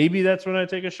 maybe that's when I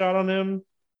take a shot on him.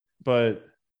 But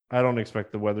I don't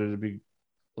expect the weather to be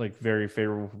like very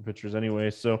favorable for pitchers anyway.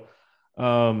 So,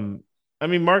 I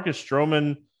mean, Marcus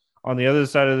Stroman on the other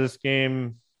side of this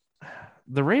game,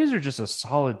 the Rays are just a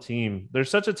solid team. They're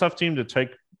such a tough team to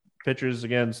take pitchers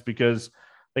against because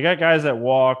they got guys that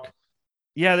walk.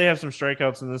 Yeah, they have some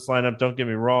strikeouts in this lineup. Don't get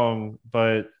me wrong,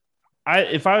 but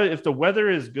if the weather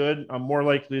is good, I'm more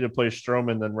likely to play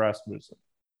Stroman than Rasmussen.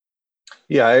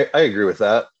 Yeah, I agree with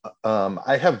that.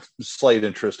 I have slight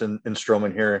interest in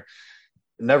Stroman here.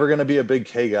 Never going to be a big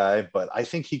K guy, but I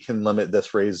think he can limit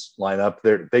this Rays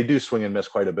lineup. They do swing and miss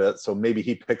quite a bit, so maybe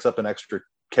he picks up an extra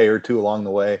K or two along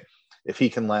the way. If he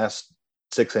can last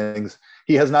 6 innings,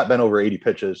 he has not been over 80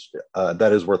 pitches.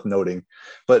 That is worth noting,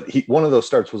 but one of those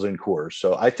starts was in Coors,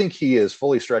 so I think he is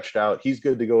fully stretched out. He's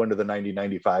good to go into the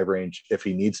 90-95 range if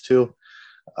he needs to.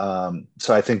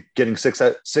 So I think getting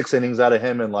six innings out of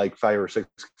him and like 5 or 6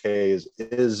 Ks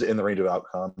is in the range of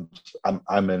outcomes.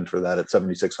 I'm in for that at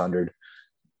 7,600.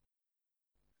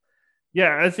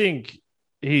 Yeah, I think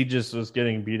he just was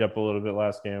getting beat up a little bit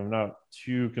last game. I'm not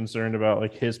too concerned about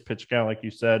like his pitch count, like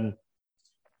you said.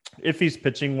 If he's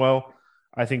pitching well,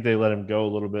 I think they let him go a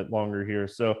little bit longer here.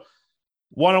 So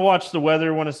want to watch the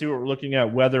weather, want to see what we're looking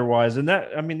at weather-wise. And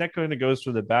that kind of goes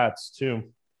for the bats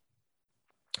too.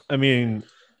 I mean,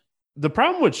 the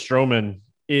problem with Stroman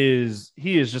is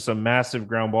he is just a massive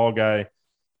ground ball guy.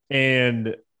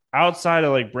 And outside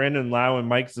of like Brandon Lau and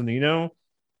Mike Zunino,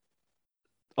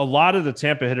 a lot of the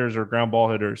Tampa hitters are ground ball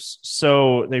hitters.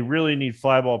 So they really need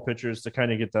fly ball pitchers to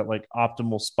kind of get that like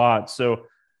optimal spot. So,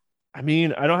 I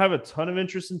mean, I don't have a ton of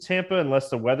interest in Tampa unless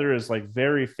the weather is like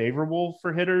very favorable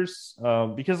for hitters.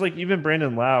 Because like even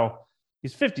Brandon Lau,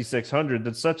 he's 5,600.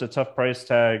 That's such a tough price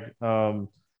tag to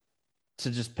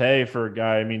just pay for a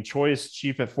guy. I mean, Choi's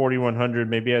cheap at 4,100.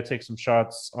 Maybe I take some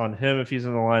shots on him if he's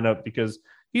in the lineup because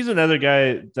he's another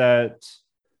guy that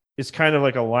is kind of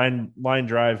like a line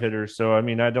drive hitter. So, I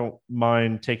mean, I don't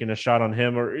mind taking a shot on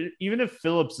him. Or even if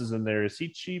Phillips is in there, is he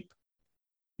cheap?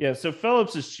 Yeah, so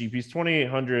Phillips is cheap. He's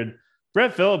 2,800.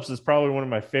 Brett Phillips is probably one of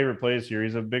my favorite plays here.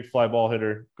 He's a big fly ball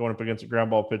hitter going up against a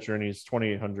ground ball pitcher, and he's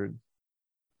 2,800.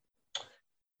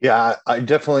 Yeah, I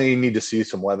definitely need to see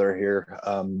some weather here.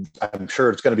 I'm sure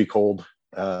it's going to be cold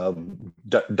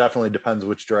Definitely depends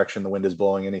which direction the wind is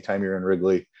blowing anytime you're in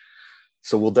Wrigley.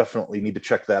 So we'll definitely need to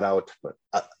check that out. But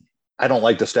I don't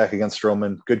like to stack against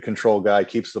Stroman. Good control guy,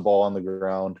 keeps the ball on the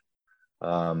ground.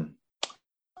 Um,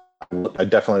 I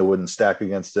definitely wouldn't stack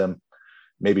against him.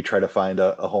 Maybe try to find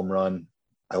a home run.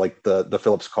 I like the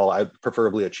Phillips call. I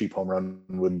preferably a cheap home run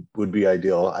would be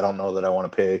ideal. I don't know that I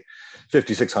want to pay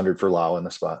 5,600 for Lau in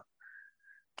the spot.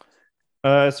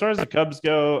 As far as the Cubs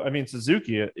go, I mean,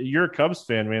 Suzuki, you're a Cubs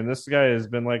fan, man. This guy has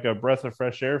been like a breath of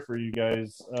fresh air for you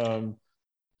guys.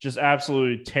 Just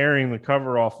absolutely tearing the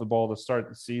cover off the ball to start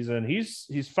the season.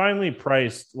 He's finally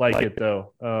priced like it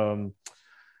though.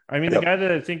 I mean, the guy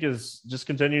that I think is just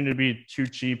continuing to be too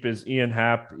cheap is Ian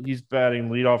Happ. He's batting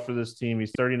leadoff for this team.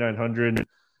 He's 3,900.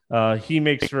 He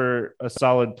makes for a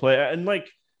solid play, and like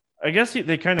I guess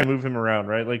they kind of move him around,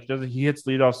 right? Like he hits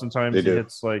leadoff sometimes, he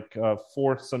hits like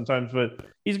fourth sometimes, but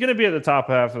he's going to be at the top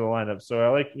half of the lineup. So I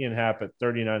like Ian Happ at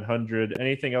 3,900.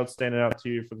 Anything else standing out to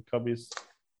you for the Cubbies?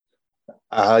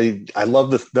 I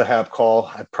love the Hap call.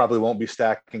 I probably won't be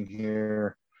stacking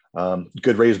here.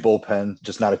 Good Rays bullpen,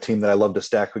 just not a team that I love to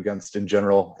stack against in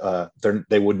general.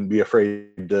 They wouldn't be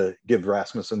afraid to give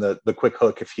Rasmussen the quick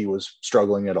hook if he was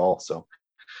struggling at all. So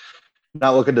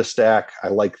not looking to stack. I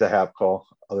like the Hap call.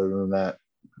 Other than that,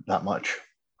 not much.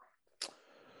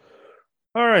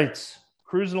 All right.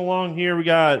 Cruising along here. We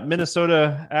got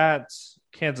Minnesota at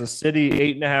Kansas City,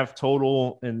 8.5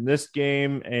 total in this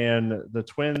game, and the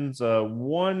Twins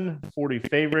 140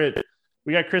 favorite.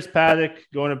 We got Chris Paddock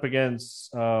going up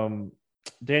against Daniel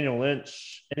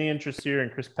Lynch. Any interest here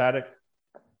in Chris Paddock?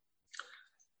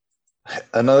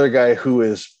 Another guy who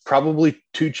is probably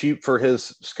too cheap for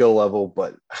his skill level,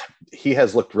 but he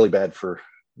has looked really bad for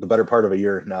the better part of a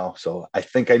year now. So I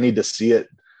think I need to see it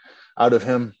out of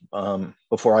him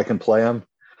before I can play him.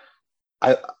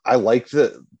 I like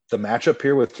the matchup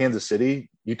here with Kansas City.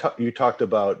 You talked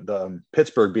about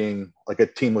Pittsburgh being like a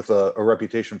team with a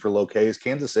reputation for low Ks.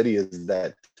 Kansas City is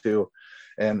that too.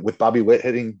 And with Bobby Witt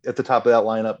hitting at the top of that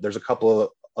lineup, there's a couple of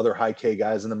other high K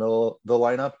guys in the middle of the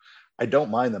lineup. I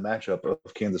don't mind the matchup of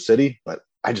Kansas City, but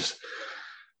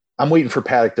I'm waiting for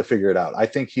Paddock to figure it out. I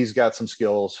think he's got some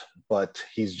skills, but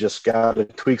he's just got to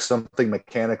tweak something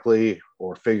mechanically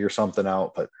or figure something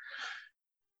out. But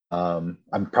I'm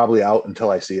probably out until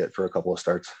I see it for a couple of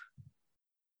starts.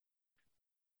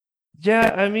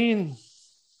 Yeah, I mean,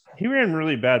 he ran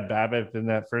really bad BABIP in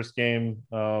that first game.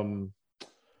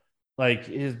 Like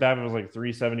his BABIP was like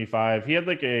 375. He had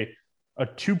like a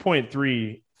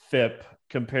 2.3 FIP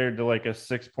compared to like a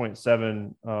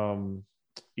 6.7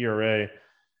 ERA.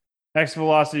 X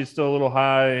velocity is still a little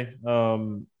high.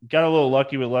 Got a little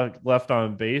lucky with left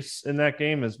on base in that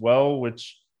game as well,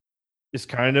 which is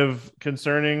kind of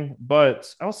concerning.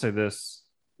 But I'll say this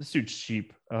dude's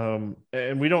cheap. And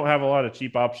we don't have a lot of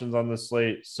cheap options on this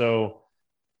slate. So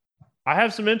I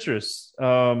have some interest.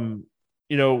 We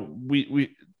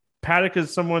Paddock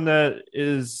is someone that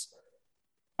is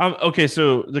okay.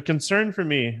 So the concern for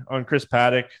me on Chris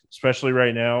Paddock, especially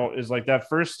right now, is like that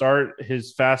first start,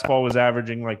 his fastball was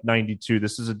averaging like 92.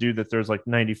 This is a dude that there's like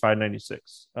 95,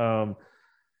 96.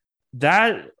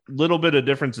 That little bit of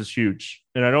difference is huge.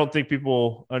 And I don't think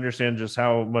people understand just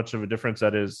how much of a difference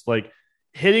that is. Like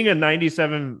hitting a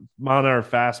 97 mile an hour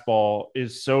fastball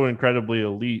is so incredibly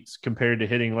elite compared to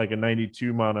hitting like a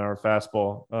 92 mile an hour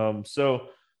fastball. So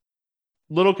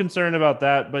little concern about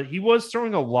that, but he was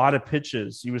throwing a lot of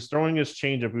pitches. He was throwing his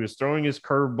changeup. He was throwing his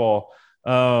curveball.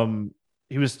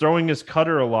 He was throwing his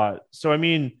cutter a lot. So, I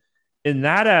mean, in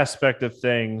that aspect of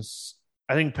things,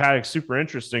 I think Paddock's super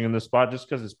interesting in this spot just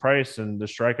because his price and the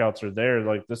strikeouts are there.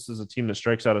 Like, this is a team that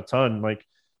strikes out a ton. Like,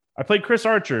 I played Chris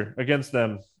Archer against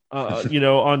them,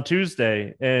 on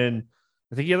Tuesday, and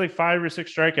I think he had like 5 or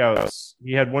 6 strikeouts.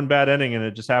 He had one bad inning, and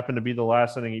it just happened to be the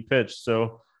last inning he pitched.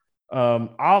 So,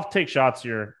 I'll take shots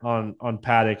here on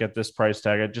Paddock at this price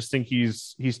tag. I just think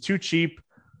he's too cheap.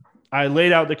 I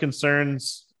laid out the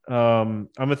concerns. I'm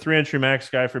a 3-entry max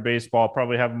guy for baseball. I'll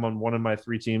probably have him on one of my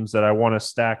 3 teams that I want to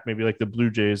stack, maybe like the Blue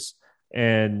Jays,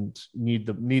 and need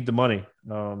the money.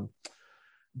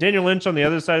 Daniel Lynch on the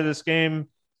other side of this game.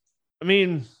 I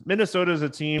mean, Minnesota is a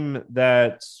team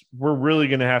that we're really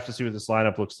going to have to see what this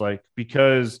lineup looks like,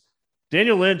 because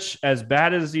Daniel Lynch, as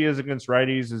bad as he is against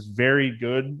righties, is very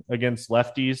good against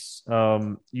lefties.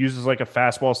 Uses like a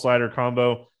fastball slider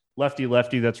combo,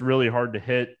 lefty that's really hard to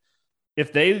hit.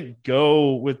 If they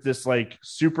go with this like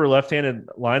super left-handed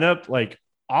lineup, like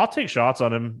I'll take shots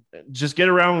on him. Just get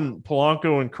around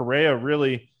Polanco and Correa,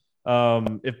 really,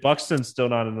 if Buxton's still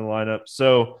not in the lineup.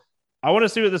 So I want to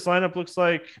see what this lineup looks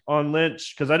like on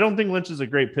Lynch, because I don't think Lynch is a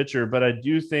great pitcher, but I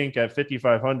do think at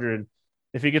 5,500,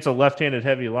 if he gets a left-handed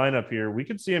heavy lineup here, we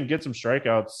could see him get some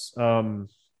strikeouts.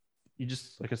 You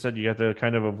just, like I said, you have to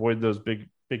kind of avoid those big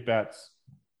bats.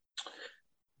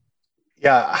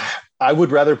 Yeah, I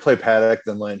would rather play Paddock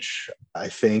than Lynch. I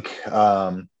think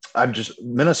I'm just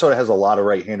Minnesota has a lot of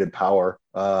right-handed power.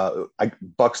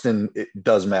 Buxton, it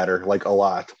does matter like a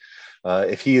lot.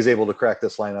 If he is able to crack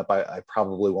this lineup, I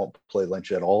probably won't play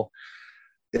Lynch at all.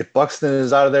 If Buxton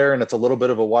is out of there and it's a little bit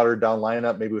of a watered down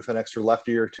lineup, maybe with an extra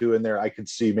lefty or two in there, I could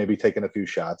see maybe taking a few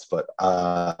shots. But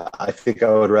I think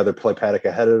I would rather play Paddock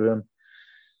ahead of him.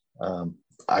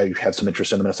 I have some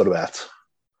interest in the Minnesota bats.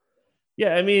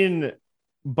 Yeah, I mean,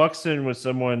 Buxton was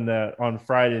someone that on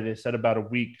Friday they said about a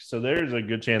week, so there's a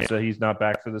good chance that he's not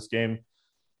back for this game.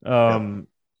 Yep.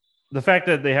 The fact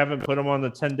that they haven't put him on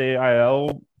the 10-day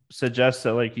IL suggests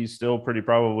that like he's still pretty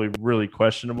probably really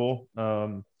questionable.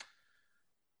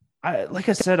 Like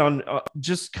I said, on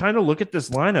just kind of look at this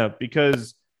lineup,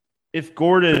 because if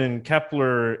Gordon and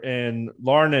Kepler and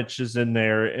Larnach is in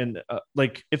there, and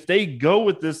like if they go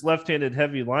with this left-handed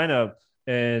heavy lineup,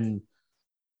 and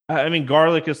I mean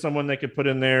Garlic is someone they could put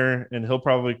in there, and he'll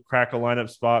probably crack a lineup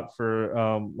spot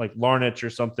for like Larnach or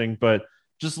something. But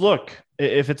just look,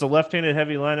 if it's a left-handed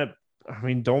heavy lineup, I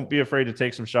mean, don't be afraid to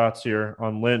take some shots here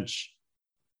on Lynch.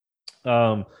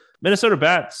 Minnesota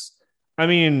bats. I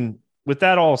mean, with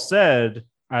that all said,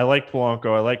 I like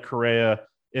Polanco. I like Correa.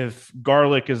 If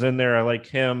Garlic is in there, I like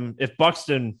him. If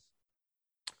Buxton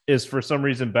is for some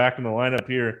reason back in the lineup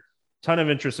here, ton of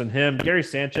interest in him. Gary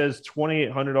Sanchez,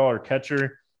 $2,800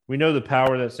 catcher. We know the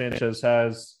power that Sanchez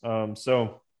has.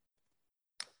 So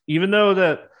even though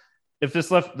that if this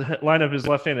left lineup is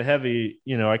left-handed heavy,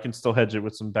 you know, I can still hedge it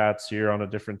with some bats here on a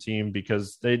different team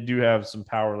because they do have some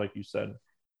power, like you said.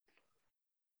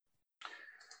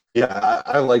 Yeah,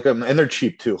 I like them, and they're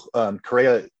cheap too.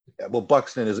 Correa, well,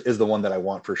 Buxton is the one that I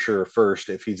want for sure. First,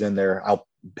 if he's in there, I'll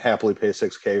happily pay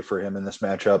 $6K for him in this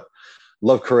matchup.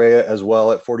 Love Correa as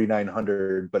well at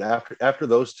 4,900, but after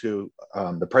those two,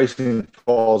 the pricing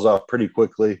falls off pretty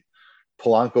quickly.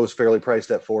 Polanco is fairly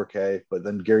priced at 4K, but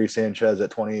then Gary Sanchez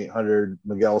at 2,800,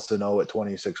 Miguel Sano at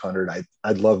 2,600.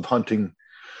 I'd love hunting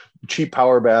cheap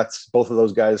power bats. Both of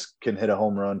those guys can hit a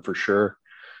home run for sure.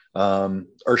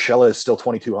 Urshela is still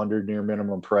 2,200 near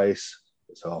minimum price.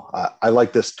 So I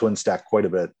like this twin stack quite a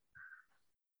bit.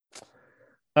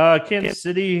 Kansas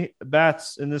City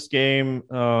bats in this game.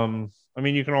 I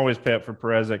mean, you can always pay up for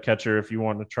Perez at catcher if you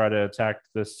want to try to attack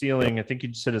the ceiling. I think he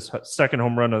just hit his second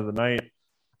home run of the night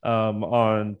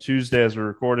on Tuesday as we're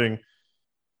recording.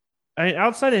 I mean,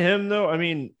 outside of him, though, I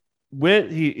mean,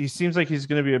 Witt, he seems like he's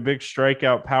going to be a big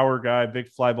strikeout power guy, big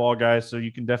fly ball guy, so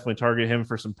you can definitely target him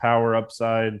for some power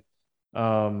upside. I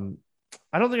don't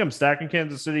think I'm stacking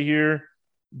Kansas City here,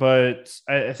 but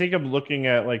I think I'm looking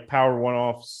at like power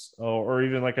one-offs or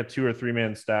even like a 2 or 3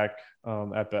 man stack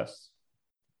at best.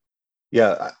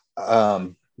 Yeah.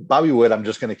 Bobby Witt, I'm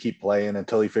just going to keep playing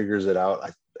until he figures it out. I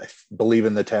believe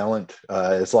in the talent.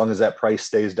 As long as that price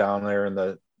stays down there in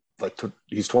the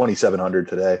he's 2,700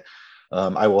 today.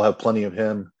 I will have plenty of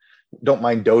him. Don't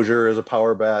mind Dozier as a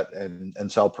power bat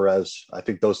and Sal Perez. I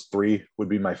think those three would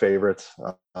be my favorites.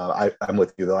 I'm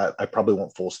with you though. I probably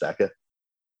won't full stack it.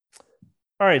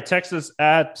 All right, Texas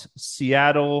at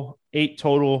Seattle, 8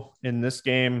 total in this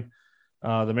game.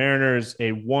 The Mariners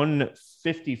a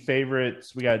 150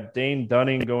 favorites. We got Dane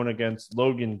Dunning going against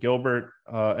Logan Gilbert.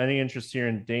 Any interest here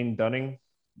in Dane Dunning?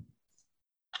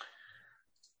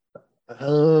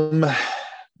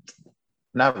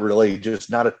 Not really. Just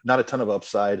not a ton of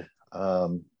upside.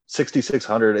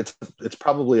 6,600. It's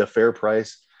probably a fair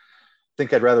price. I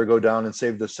think I'd rather go down and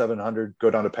save the 700. Go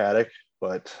down to Paddock,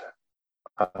 but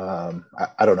I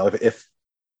don't know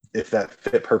if that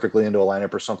fit perfectly into a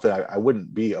lineup or something. I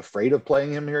wouldn't be afraid of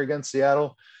playing him here against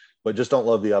Seattle, but just don't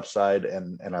love the upside.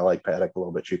 And I like Paddock a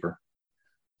little bit cheaper.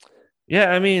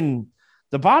 Yeah, I mean,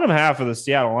 the bottom half of the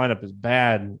Seattle lineup is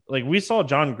bad. Like we saw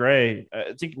John Gray,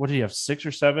 I think, what did he have, 6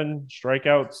 or 7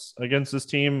 strikeouts against this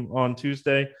team on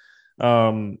Tuesday?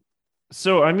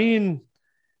 So, I mean,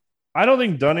 I don't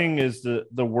think Dunning is the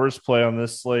worst play on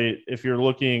this slate. If you're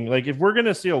looking, like if we're going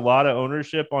to see a lot of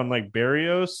ownership on like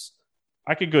Barrios,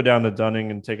 I could go down to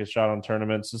Dunning and take a shot on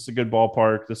tournaments. It's a good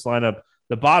ballpark. This lineup,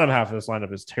 the bottom half of this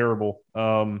lineup is terrible.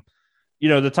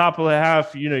 The top of the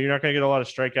half, you're not going to get a lot of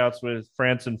strikeouts with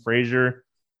France and Frazier,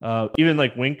 even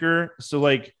like Winker. So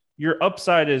like your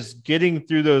upside is getting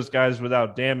through those guys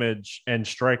without damage and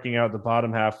striking out the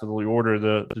bottom half of the order,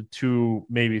 the 2,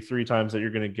 maybe 3 times that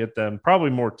you're going to get them, probably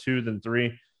more 2 than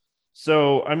 3.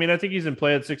 So, I mean, I think he's in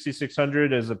play at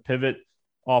 6,600 as a pivot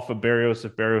off of Barrios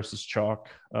if Barrios is chalk.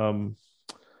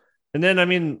 And then, I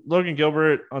mean, Logan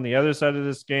Gilbert on the other side of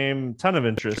this game, ton of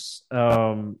interest.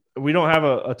 We don't have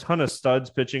a ton of studs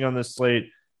pitching on this slate.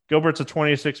 Gilbert's a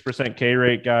 26% K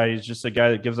rate guy. He's just a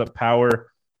guy that gives up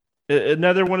power.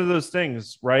 Another one of those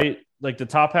things, right? Like the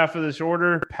top half of this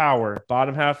order, power.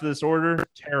 Bottom half of this order,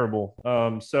 terrible.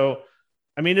 So,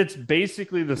 I mean, it's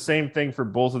basically the same thing for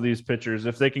both of these pitchers.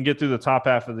 If they can get through the top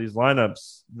half of these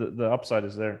lineups, the upside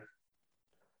is there.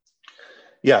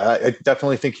 Yeah, I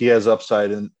definitely think he has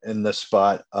upside in this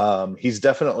spot. He's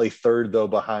definitely third though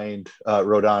behind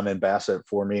Rodon and Bassett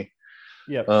for me.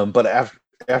 Yeah. But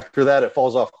after that, it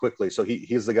falls off quickly. So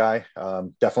he's the guy.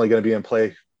 Definitely going to be in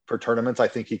play for tournaments. I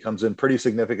think he comes in pretty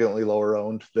significantly lower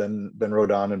owned than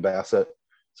Rodon and Bassett.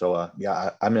 So yeah,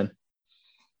 I'm in.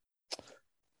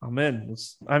 I'm in.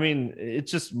 I mean,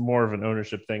 it's just more of an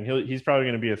ownership thing. He's probably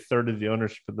going to be a third of the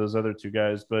ownership of those other two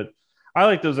guys, but I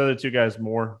like those other two guys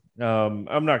more. I'm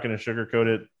not going to sugarcoat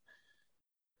it.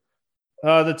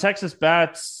 The Texas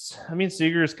bats, I mean,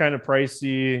 Seager is kind of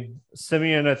pricey.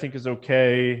 Simeon, I think, is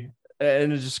okay.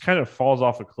 And it just kind of falls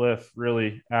off a cliff,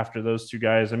 really, after those two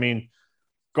guys. I mean,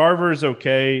 Garver is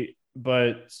okay,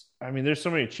 but I mean, there's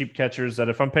so many cheap catchers that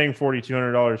if I'm paying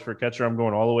 $4,200 for a catcher, I'm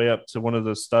going all the way up to one of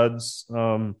those studs.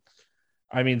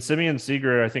 I mean, Simeon and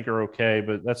Seager, I think, are okay,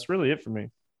 but that's really it for me.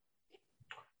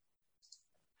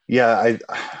 Yeah,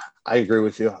 I agree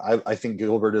with you. I think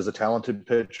Gilbert is a talented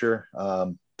pitcher.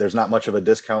 There's not much of a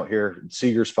discount here.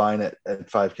 Seager's fine at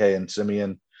 5K, and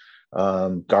Simeon.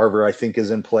 Garver, I think,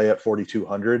 is in play at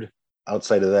 4,200.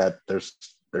 Outside of that, there's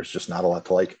just not a lot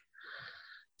to like.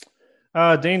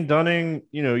 Dane Dunning,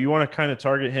 you want to kind of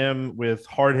target him with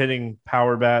hard hitting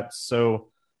power bats. So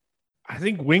I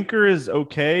think Winker is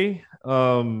okay.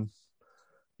 Winker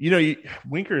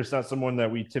is not someone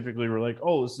that we typically were like,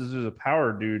 oh, this is a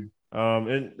power dude.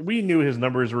 And we knew his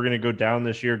numbers were going to go down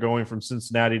this year, going from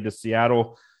Cincinnati to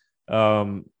Seattle.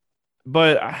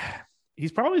 But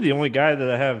he's probably the only guy that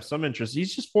I have some interest.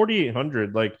 He's just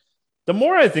 4,800. Like, the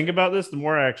more I think about this, the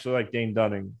more I actually like Dane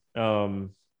Dunning,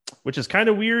 which is kind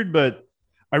of weird, but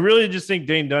I really just think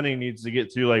Dane Dunning needs to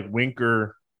get through like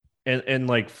Winker and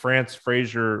like France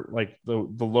Frazier, like the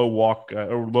low walk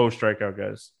or low strikeout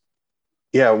guys.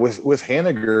 Yeah, with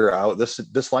Haniger out, this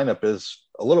lineup is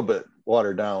a little bit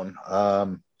watered down.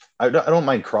 I don't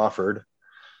mind Crawford.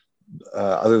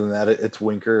 Other than that, it's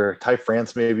Winker. Ty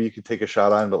France, maybe you could take a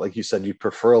shot on, but like you said, you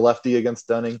prefer a lefty against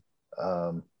Dunning.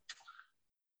 We're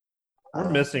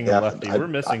missing a lefty. We're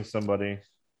missing somebody.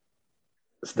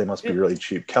 They must be really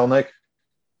cheap. Kelnick,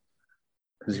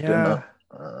 who's he getting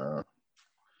up?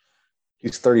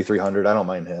 He's 3,300. I don't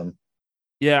mind him.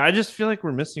 Yeah, I just feel like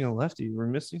we're missing a lefty. We're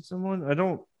missing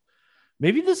someone.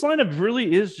 Maybe this lineup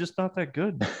really is just not that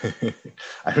good.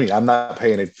 I mean, I'm not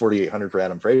paying $4,800 for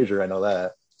Adam Frazier. I know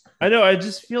that. I know. I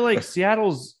just feel like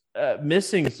Seattle's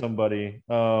missing somebody.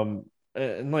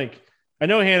 And like, I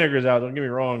know Haniger's out. Don't get me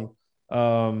wrong.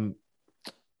 Kyle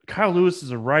Lewis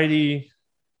is a righty.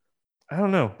 I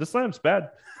don't know. This lineup's bad.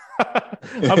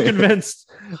 I'm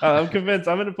convinced. I'm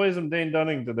going to play some Dane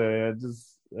Dunning today.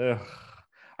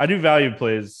 I do value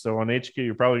plays. So on HQ,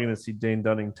 you're probably going to see Dane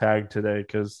Dunning tagged today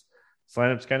because this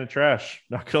lineup's kind of trash.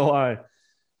 Not going to lie.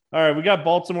 All right, we got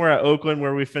Baltimore at Oakland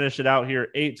where we finish it out here.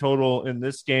 8 total in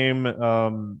this game.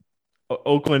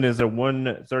 Oakland is a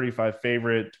 135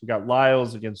 favorite. We got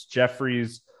Lyles against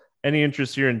Jeffries. Any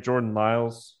interest here in Jordan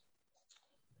Lyles?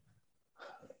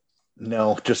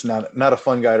 No, just not a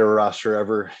fun guy to roster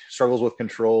ever. Struggles with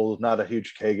control, not a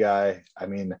huge K guy. I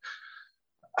mean,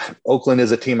 Oakland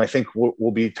is a team I think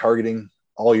we'll be targeting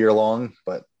all year long,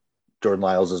 but Jordan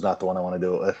Lyles is not the one I want to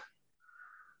do it with.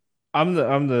 I'm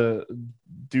the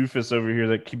doofus over here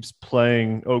that keeps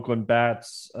playing Oakland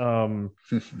bats. I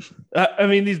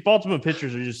mean, these Baltimore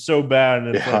pitchers are just so bad,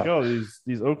 and it's like, oh,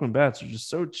 these Oakland bats are just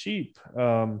so cheap.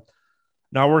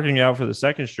 Not working out for the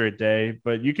second straight day,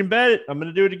 but you can bet it. I'm going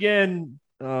to do it again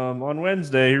on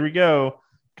Wednesday. Here we go.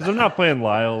 Because I'm not playing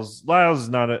Lyles. Lyles is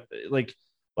not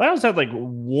Lyles had like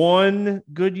 1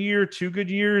 good year, 2 good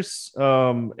years.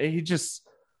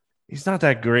 He's not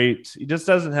that great. He just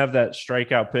doesn't have that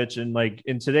strikeout pitch. And like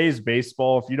in today's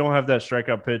baseball, if you don't have that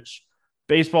strikeout pitch,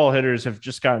 baseball hitters have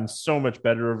just gotten so much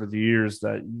better over the years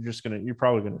that you're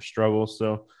probably going to struggle.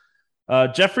 So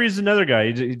Jeffrey's another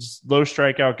guy. He's low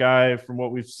strikeout guy from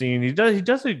what we've seen. He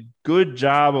does a good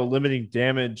job of limiting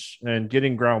damage and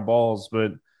getting ground balls,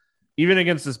 but even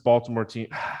against this Baltimore team,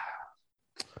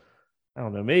 I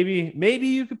don't know. Maybe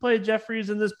you could play Jeffries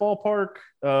in this ballpark.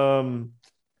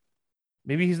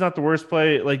 Maybe he's not the worst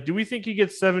play. Like, do we think he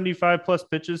gets 75 plus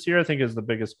pitches here? I think is the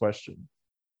biggest question.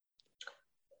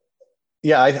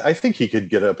 Yeah, I think he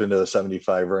could get up into the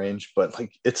 75 range, but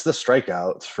like it's the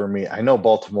strikeouts for me. I know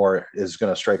Baltimore is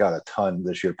going to strike out a ton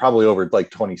this year, probably over like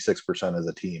 26% as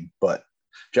a team, but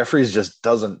Jeffries just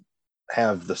doesn't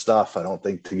have the stuff, I don't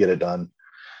think, to get it done.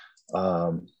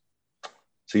 Um,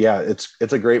 so yeah, it's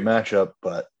a great matchup,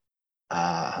 but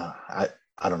I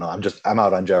don't know. I'm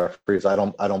out on Jeffries. I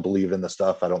don't believe in the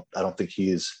stuff. I don't think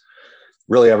he's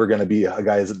really ever going to be a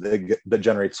guy that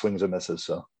generates swings and misses.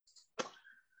 So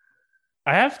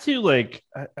I have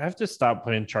to stop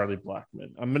playing Charlie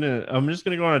Blackman. I'm just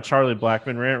gonna go on a Charlie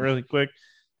Blackman rant really quick.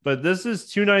 But this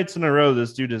is two nights in a row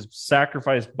this dude has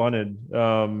sacrificed bunted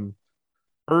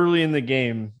early in the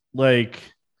game. Like,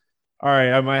 all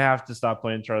right, I might have to stop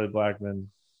playing Charlie Blackman.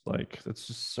 Like, that's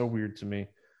just so weird to me.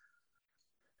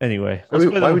 Anyway, let's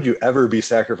play why would the. you ever be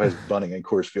sacrificed bunting in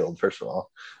Coors Field? First of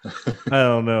all, I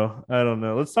don't know. I don't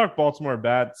know. Let's talk Baltimore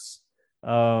bats.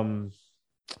 Um,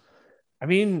 I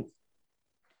mean,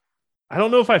 I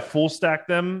don't know if I full stack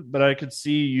them, but I could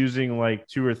see using like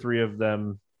two or three of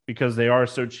them because they are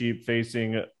so cheap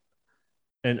facing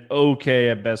an okay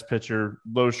at best pitcher,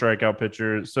 low strikeout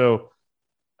pitcher. So,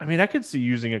 I mean, I could see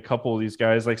using a couple of these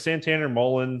guys like Santander,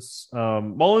 Mullins.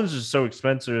 Mullins is so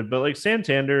expensive, but like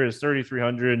Santander is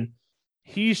 3,300.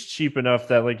 He's cheap enough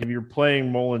that like if you're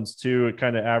playing Mullins too, it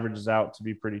kind of averages out to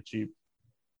be pretty cheap.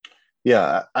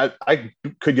 yeah, I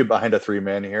could get behind a three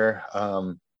man here.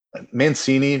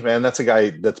 Mancini, man, that's a guy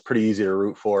that's pretty easy to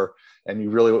root for, and you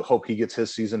really hope he gets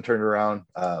his season turned around.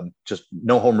 Just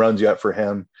no home runs yet for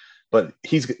him, but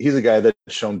he's a guy that's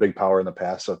shown big power in the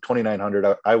past. So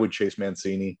 2,900, I would chase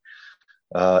Mancini.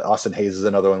 Austin Hayes is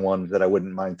another one that I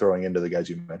wouldn't mind throwing into the guys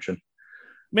you mentioned.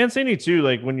 Mancini too.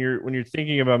 Like when you're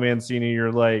thinking about Mancini,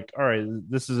 you're like, all right,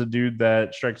 this is a dude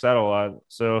that strikes out a lot.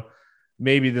 So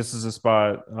maybe this is a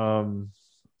spot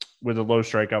with a low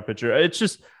strikeout pitcher. It's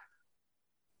just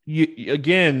you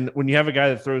again when you have a guy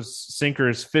that throws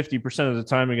sinkers 50% of the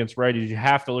time against righties, you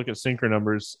have to look at sinker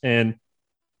numbers. And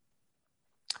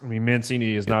I mean,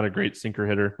 Mancini is not a great sinker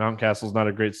hitter. Mountcastle's not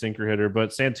a great sinker hitter,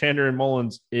 but Santander and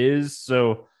Mullins is.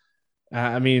 So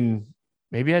I mean,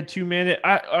 maybe I had 2 minute.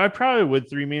 I probably would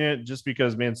 3 minute just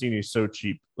because Mancini is so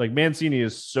cheap. Like Mancini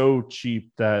is so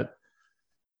cheap that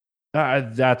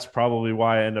that's probably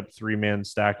why I end up 3-man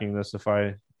stacking this if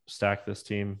I stack this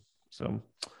team. So,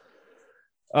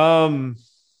 um,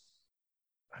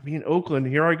 I mean, Oakland,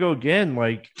 here I go again.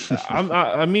 Like,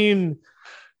 I mean,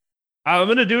 I'm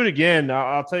going to do it again.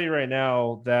 I'll tell you right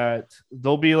now that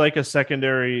there'll be like a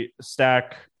secondary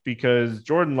stack because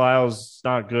Jordan Lyles is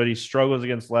not good. He struggles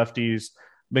against lefties.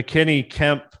 McKinney,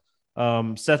 Kemp,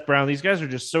 Seth Brown, these guys are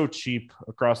just so cheap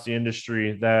across the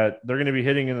industry that they're going to be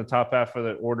hitting in the top half of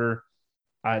the order.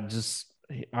 I'm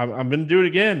going to do it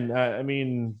again. I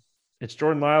mean, it's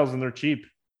Jordan Lyles and they're cheap.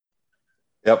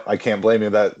 Yep, I can't blame you.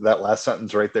 That last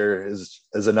sentence right there is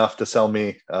enough to sell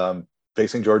me.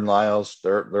 Facing Jordan Lyles,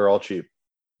 they're all cheap.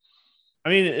 I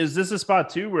mean, is this a spot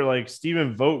too where like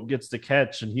Stephen Vogt gets to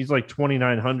catch and he's like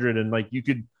 2,900 and like you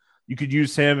could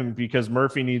use him because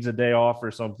Murphy needs a day off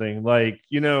or something. Like,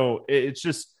 it's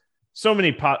just so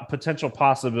many potential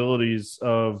possibilities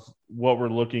of what we're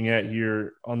looking at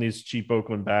here on these cheap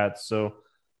Oakland bats. So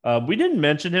we didn't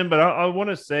mention him, but I want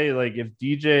to say like if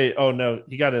DJ, oh no,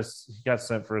 he got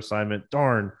sent for assignment.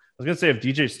 Darn. I was going to say if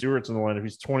DJ Stewart's in the lineup,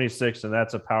 he's 26 and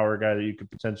that's a power guy that you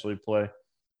could potentially play.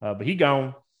 But he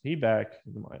gone. He back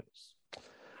in the minus.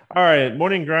 All right,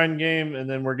 morning grind game, and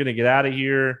then we're going to get out of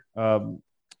here.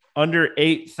 Under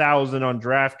 8,000 on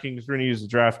DraftKings. We're going to use the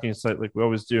DraftKings site like we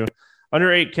always do. Under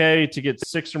 8K to get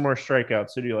 6 or more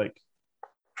strikeouts. Who do you like?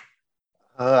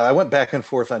 I went back and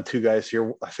forth on two guys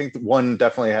here. I think one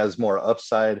definitely has more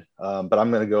upside, but I'm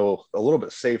going to go a little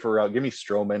bit safer route. Give me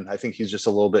Stroman. I think he's just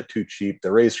a little bit too cheap.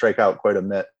 The Rays strike out quite a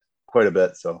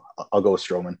bit, so I'll go with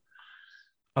Stroman.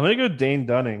 I'm going to go Dane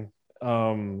Dunning.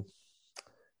 I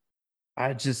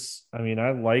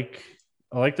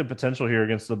like the potential here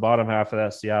against the bottom half of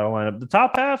that Seattle lineup. The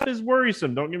top half is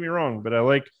worrisome. Don't get me wrong, but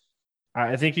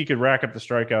I think he could rack up the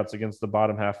strikeouts against the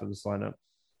bottom half of this lineup.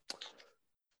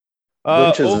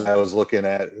 I was looking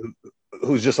at,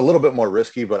 who's just a little bit more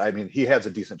risky, but I mean, he has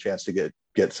a decent chance to get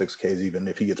 6Ks even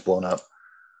if he gets blown up.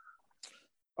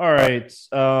 All right.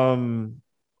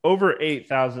 Over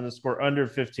 8,000 to score under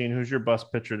 15. Who's your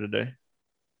bust pitcher today?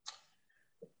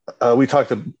 We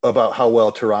talked about how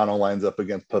well Toronto lines up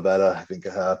against Pivetta. I think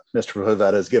Mr.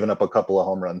 Pivetta has given up a couple of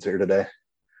home runs here today.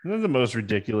 This is the most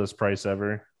ridiculous price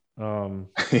ever.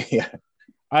 Yeah,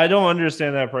 I don't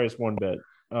understand that price one bit.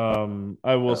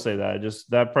 I will say that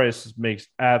that price makes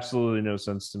absolutely no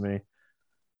sense to me.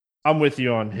 I'm with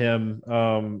you on him.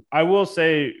 I will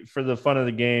say for the fun of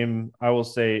the game, I will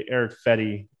say Eric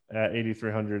Fetty at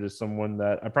 8,300 is someone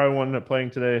that I probably won't end up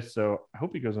playing today. So I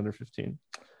hope he goes under 15.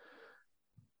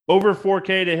 Over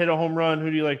 4K to hit a home run.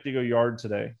 Who do you like to go yard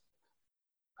today?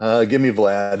 Give me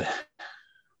Vlad.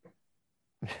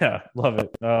 Yeah, love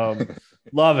it.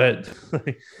 Love it.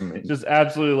 Just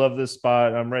absolutely love this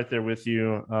spot. I'm right there with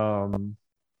you.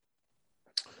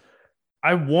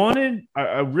 I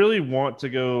really want to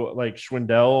go like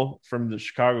Schwindel from the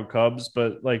Chicago Cubs,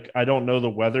 but like I don't know the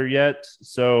weather yet.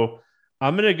 So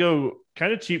I'm going to go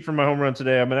kind of cheap for my home run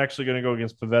today. I'm actually going to go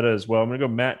against Pavetta as well. I'm going to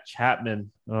go Matt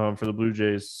Chapman for the Blue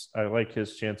Jays. I like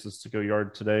his chances to go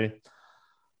yard today.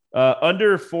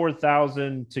 Under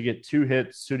 4,000 to get 2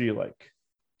 hits. Who do you like?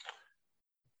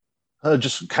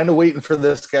 Just kind of waiting for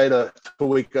this guy to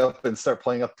wake up and start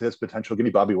playing up to his potential. Give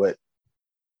me Bobby Witt.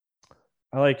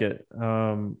 I like it.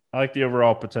 I like the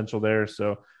overall potential there.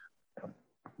 So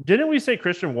didn't we say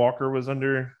Christian Walker was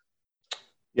under?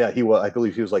 Yeah, he was. I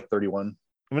believe he was like 31. I'm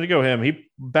going to go him. He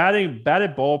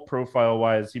batted ball profile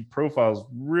wise. He profiles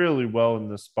really well in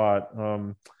this spot.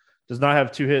 Does not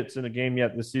have 2 hits in a game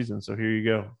yet this season. So here you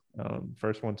go.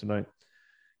 First one tonight.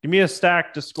 Give me a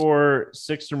stack to score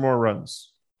 6 or more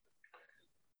runs.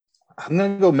 I'm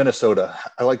going to go Minnesota.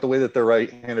 I like the way that their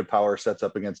right-handed power sets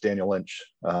up against Daniel Lynch.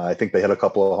 I think they hit a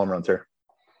couple of home runs here.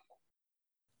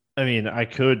 I mean, I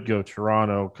could go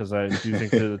Toronto because I do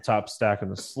think they're the top stack on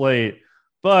the slate.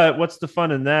 But what's the fun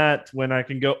in that when I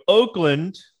can go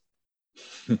Oakland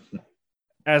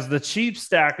as the cheap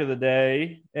stack of the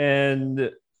day,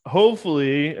 and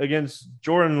hopefully against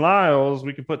Jordan Lyles,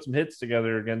 we can put some hits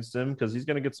together against him because he's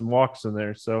going to get some walks in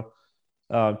there. So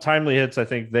timely hits, I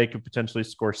think they could potentially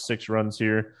score 6 runs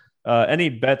here. Any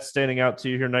bets standing out to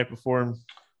you here night before?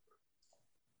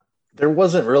 There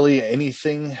wasn't really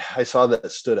anything I saw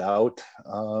that stood out.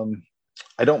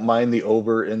 I don't mind the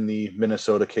over in the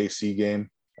Minnesota KC game.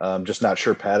 Just not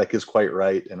sure Paddock is quite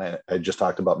right. And I just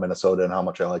talked about Minnesota and how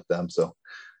much I like them. So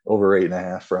over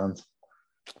 8.5 runs.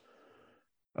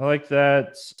 I like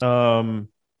that. I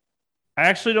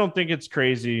actually don't think it's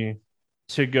crazy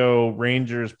to go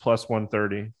Rangers plus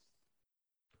 130.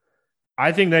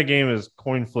 I think that game is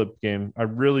coin flip game. I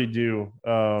really do.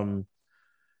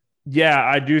 Yeah,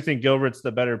 I do think Gilbert's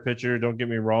the better pitcher. Don't get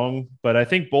me wrong, but I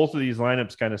think both of these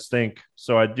lineups kind of stink.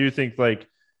 So I do think like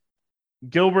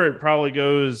Gilbert probably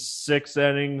goes 6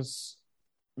 innings,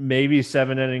 maybe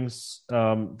 7 innings.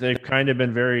 They've kind of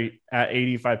been very at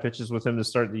 85 pitches with him to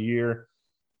start the year.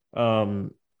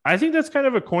 I think that's kind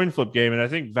of a coin flip game, and I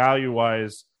think value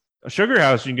wise, a Sugar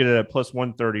House you can get it at plus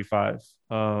 135.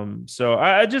 So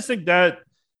I just think that.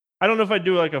 I don't know if I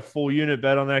do like a full unit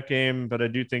bet on that game, but I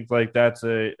do think like that's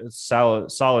a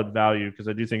solid value because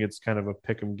I do think it's kind of a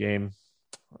pick 'em game.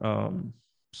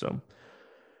 So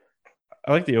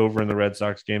I like the over in the Red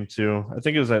Sox game too. I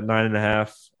think it was at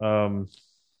 9.5.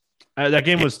 That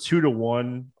game was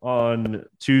 2-1 on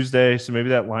Tuesday, so maybe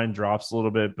that line drops a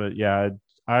little bit. But yeah,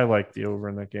 I like the over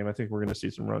in that game. I think we're going to see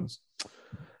some runs.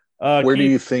 Where do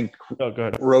you think go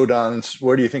ahead. Where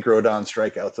do you think Rodon's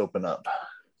strikeouts open up?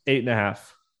 8.5.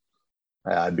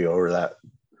 I'd be over that.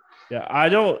 Yeah,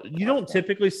 you don't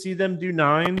typically see them do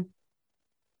 9.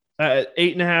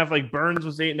 8.5, like Burns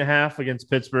was 8.5 against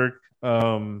Pittsburgh.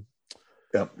 Yep.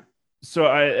 So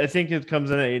I think it comes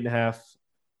in at 8.5.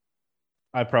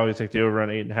 I'd probably take the over on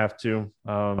 8.5 too.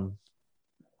 I'm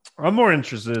more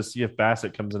interested to see if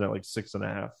Bassett comes in at like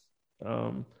 6.5.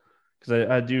 Because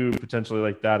I do potentially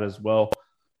like that as well.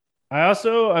 I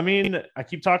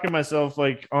keep talking to myself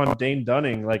like on Dane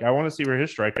Dunning. Like, I want to see where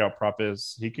his strikeout prop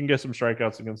is. He can get some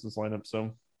strikeouts against this lineup.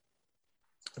 So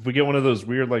if we get one of those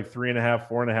weird like 3.5,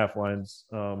 4.5 lines,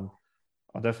 I'll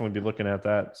definitely be looking at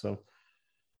that. So,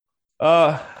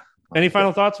 any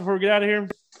final thoughts before we get out of here?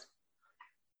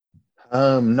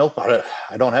 Nope.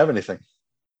 I don't have anything.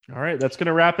 All right, that's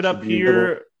gonna wrap it up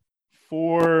here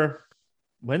for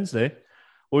Wednesday.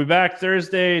 We'll be back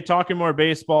Thursday talking more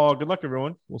baseball. Good luck,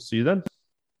 everyone. We'll see you then.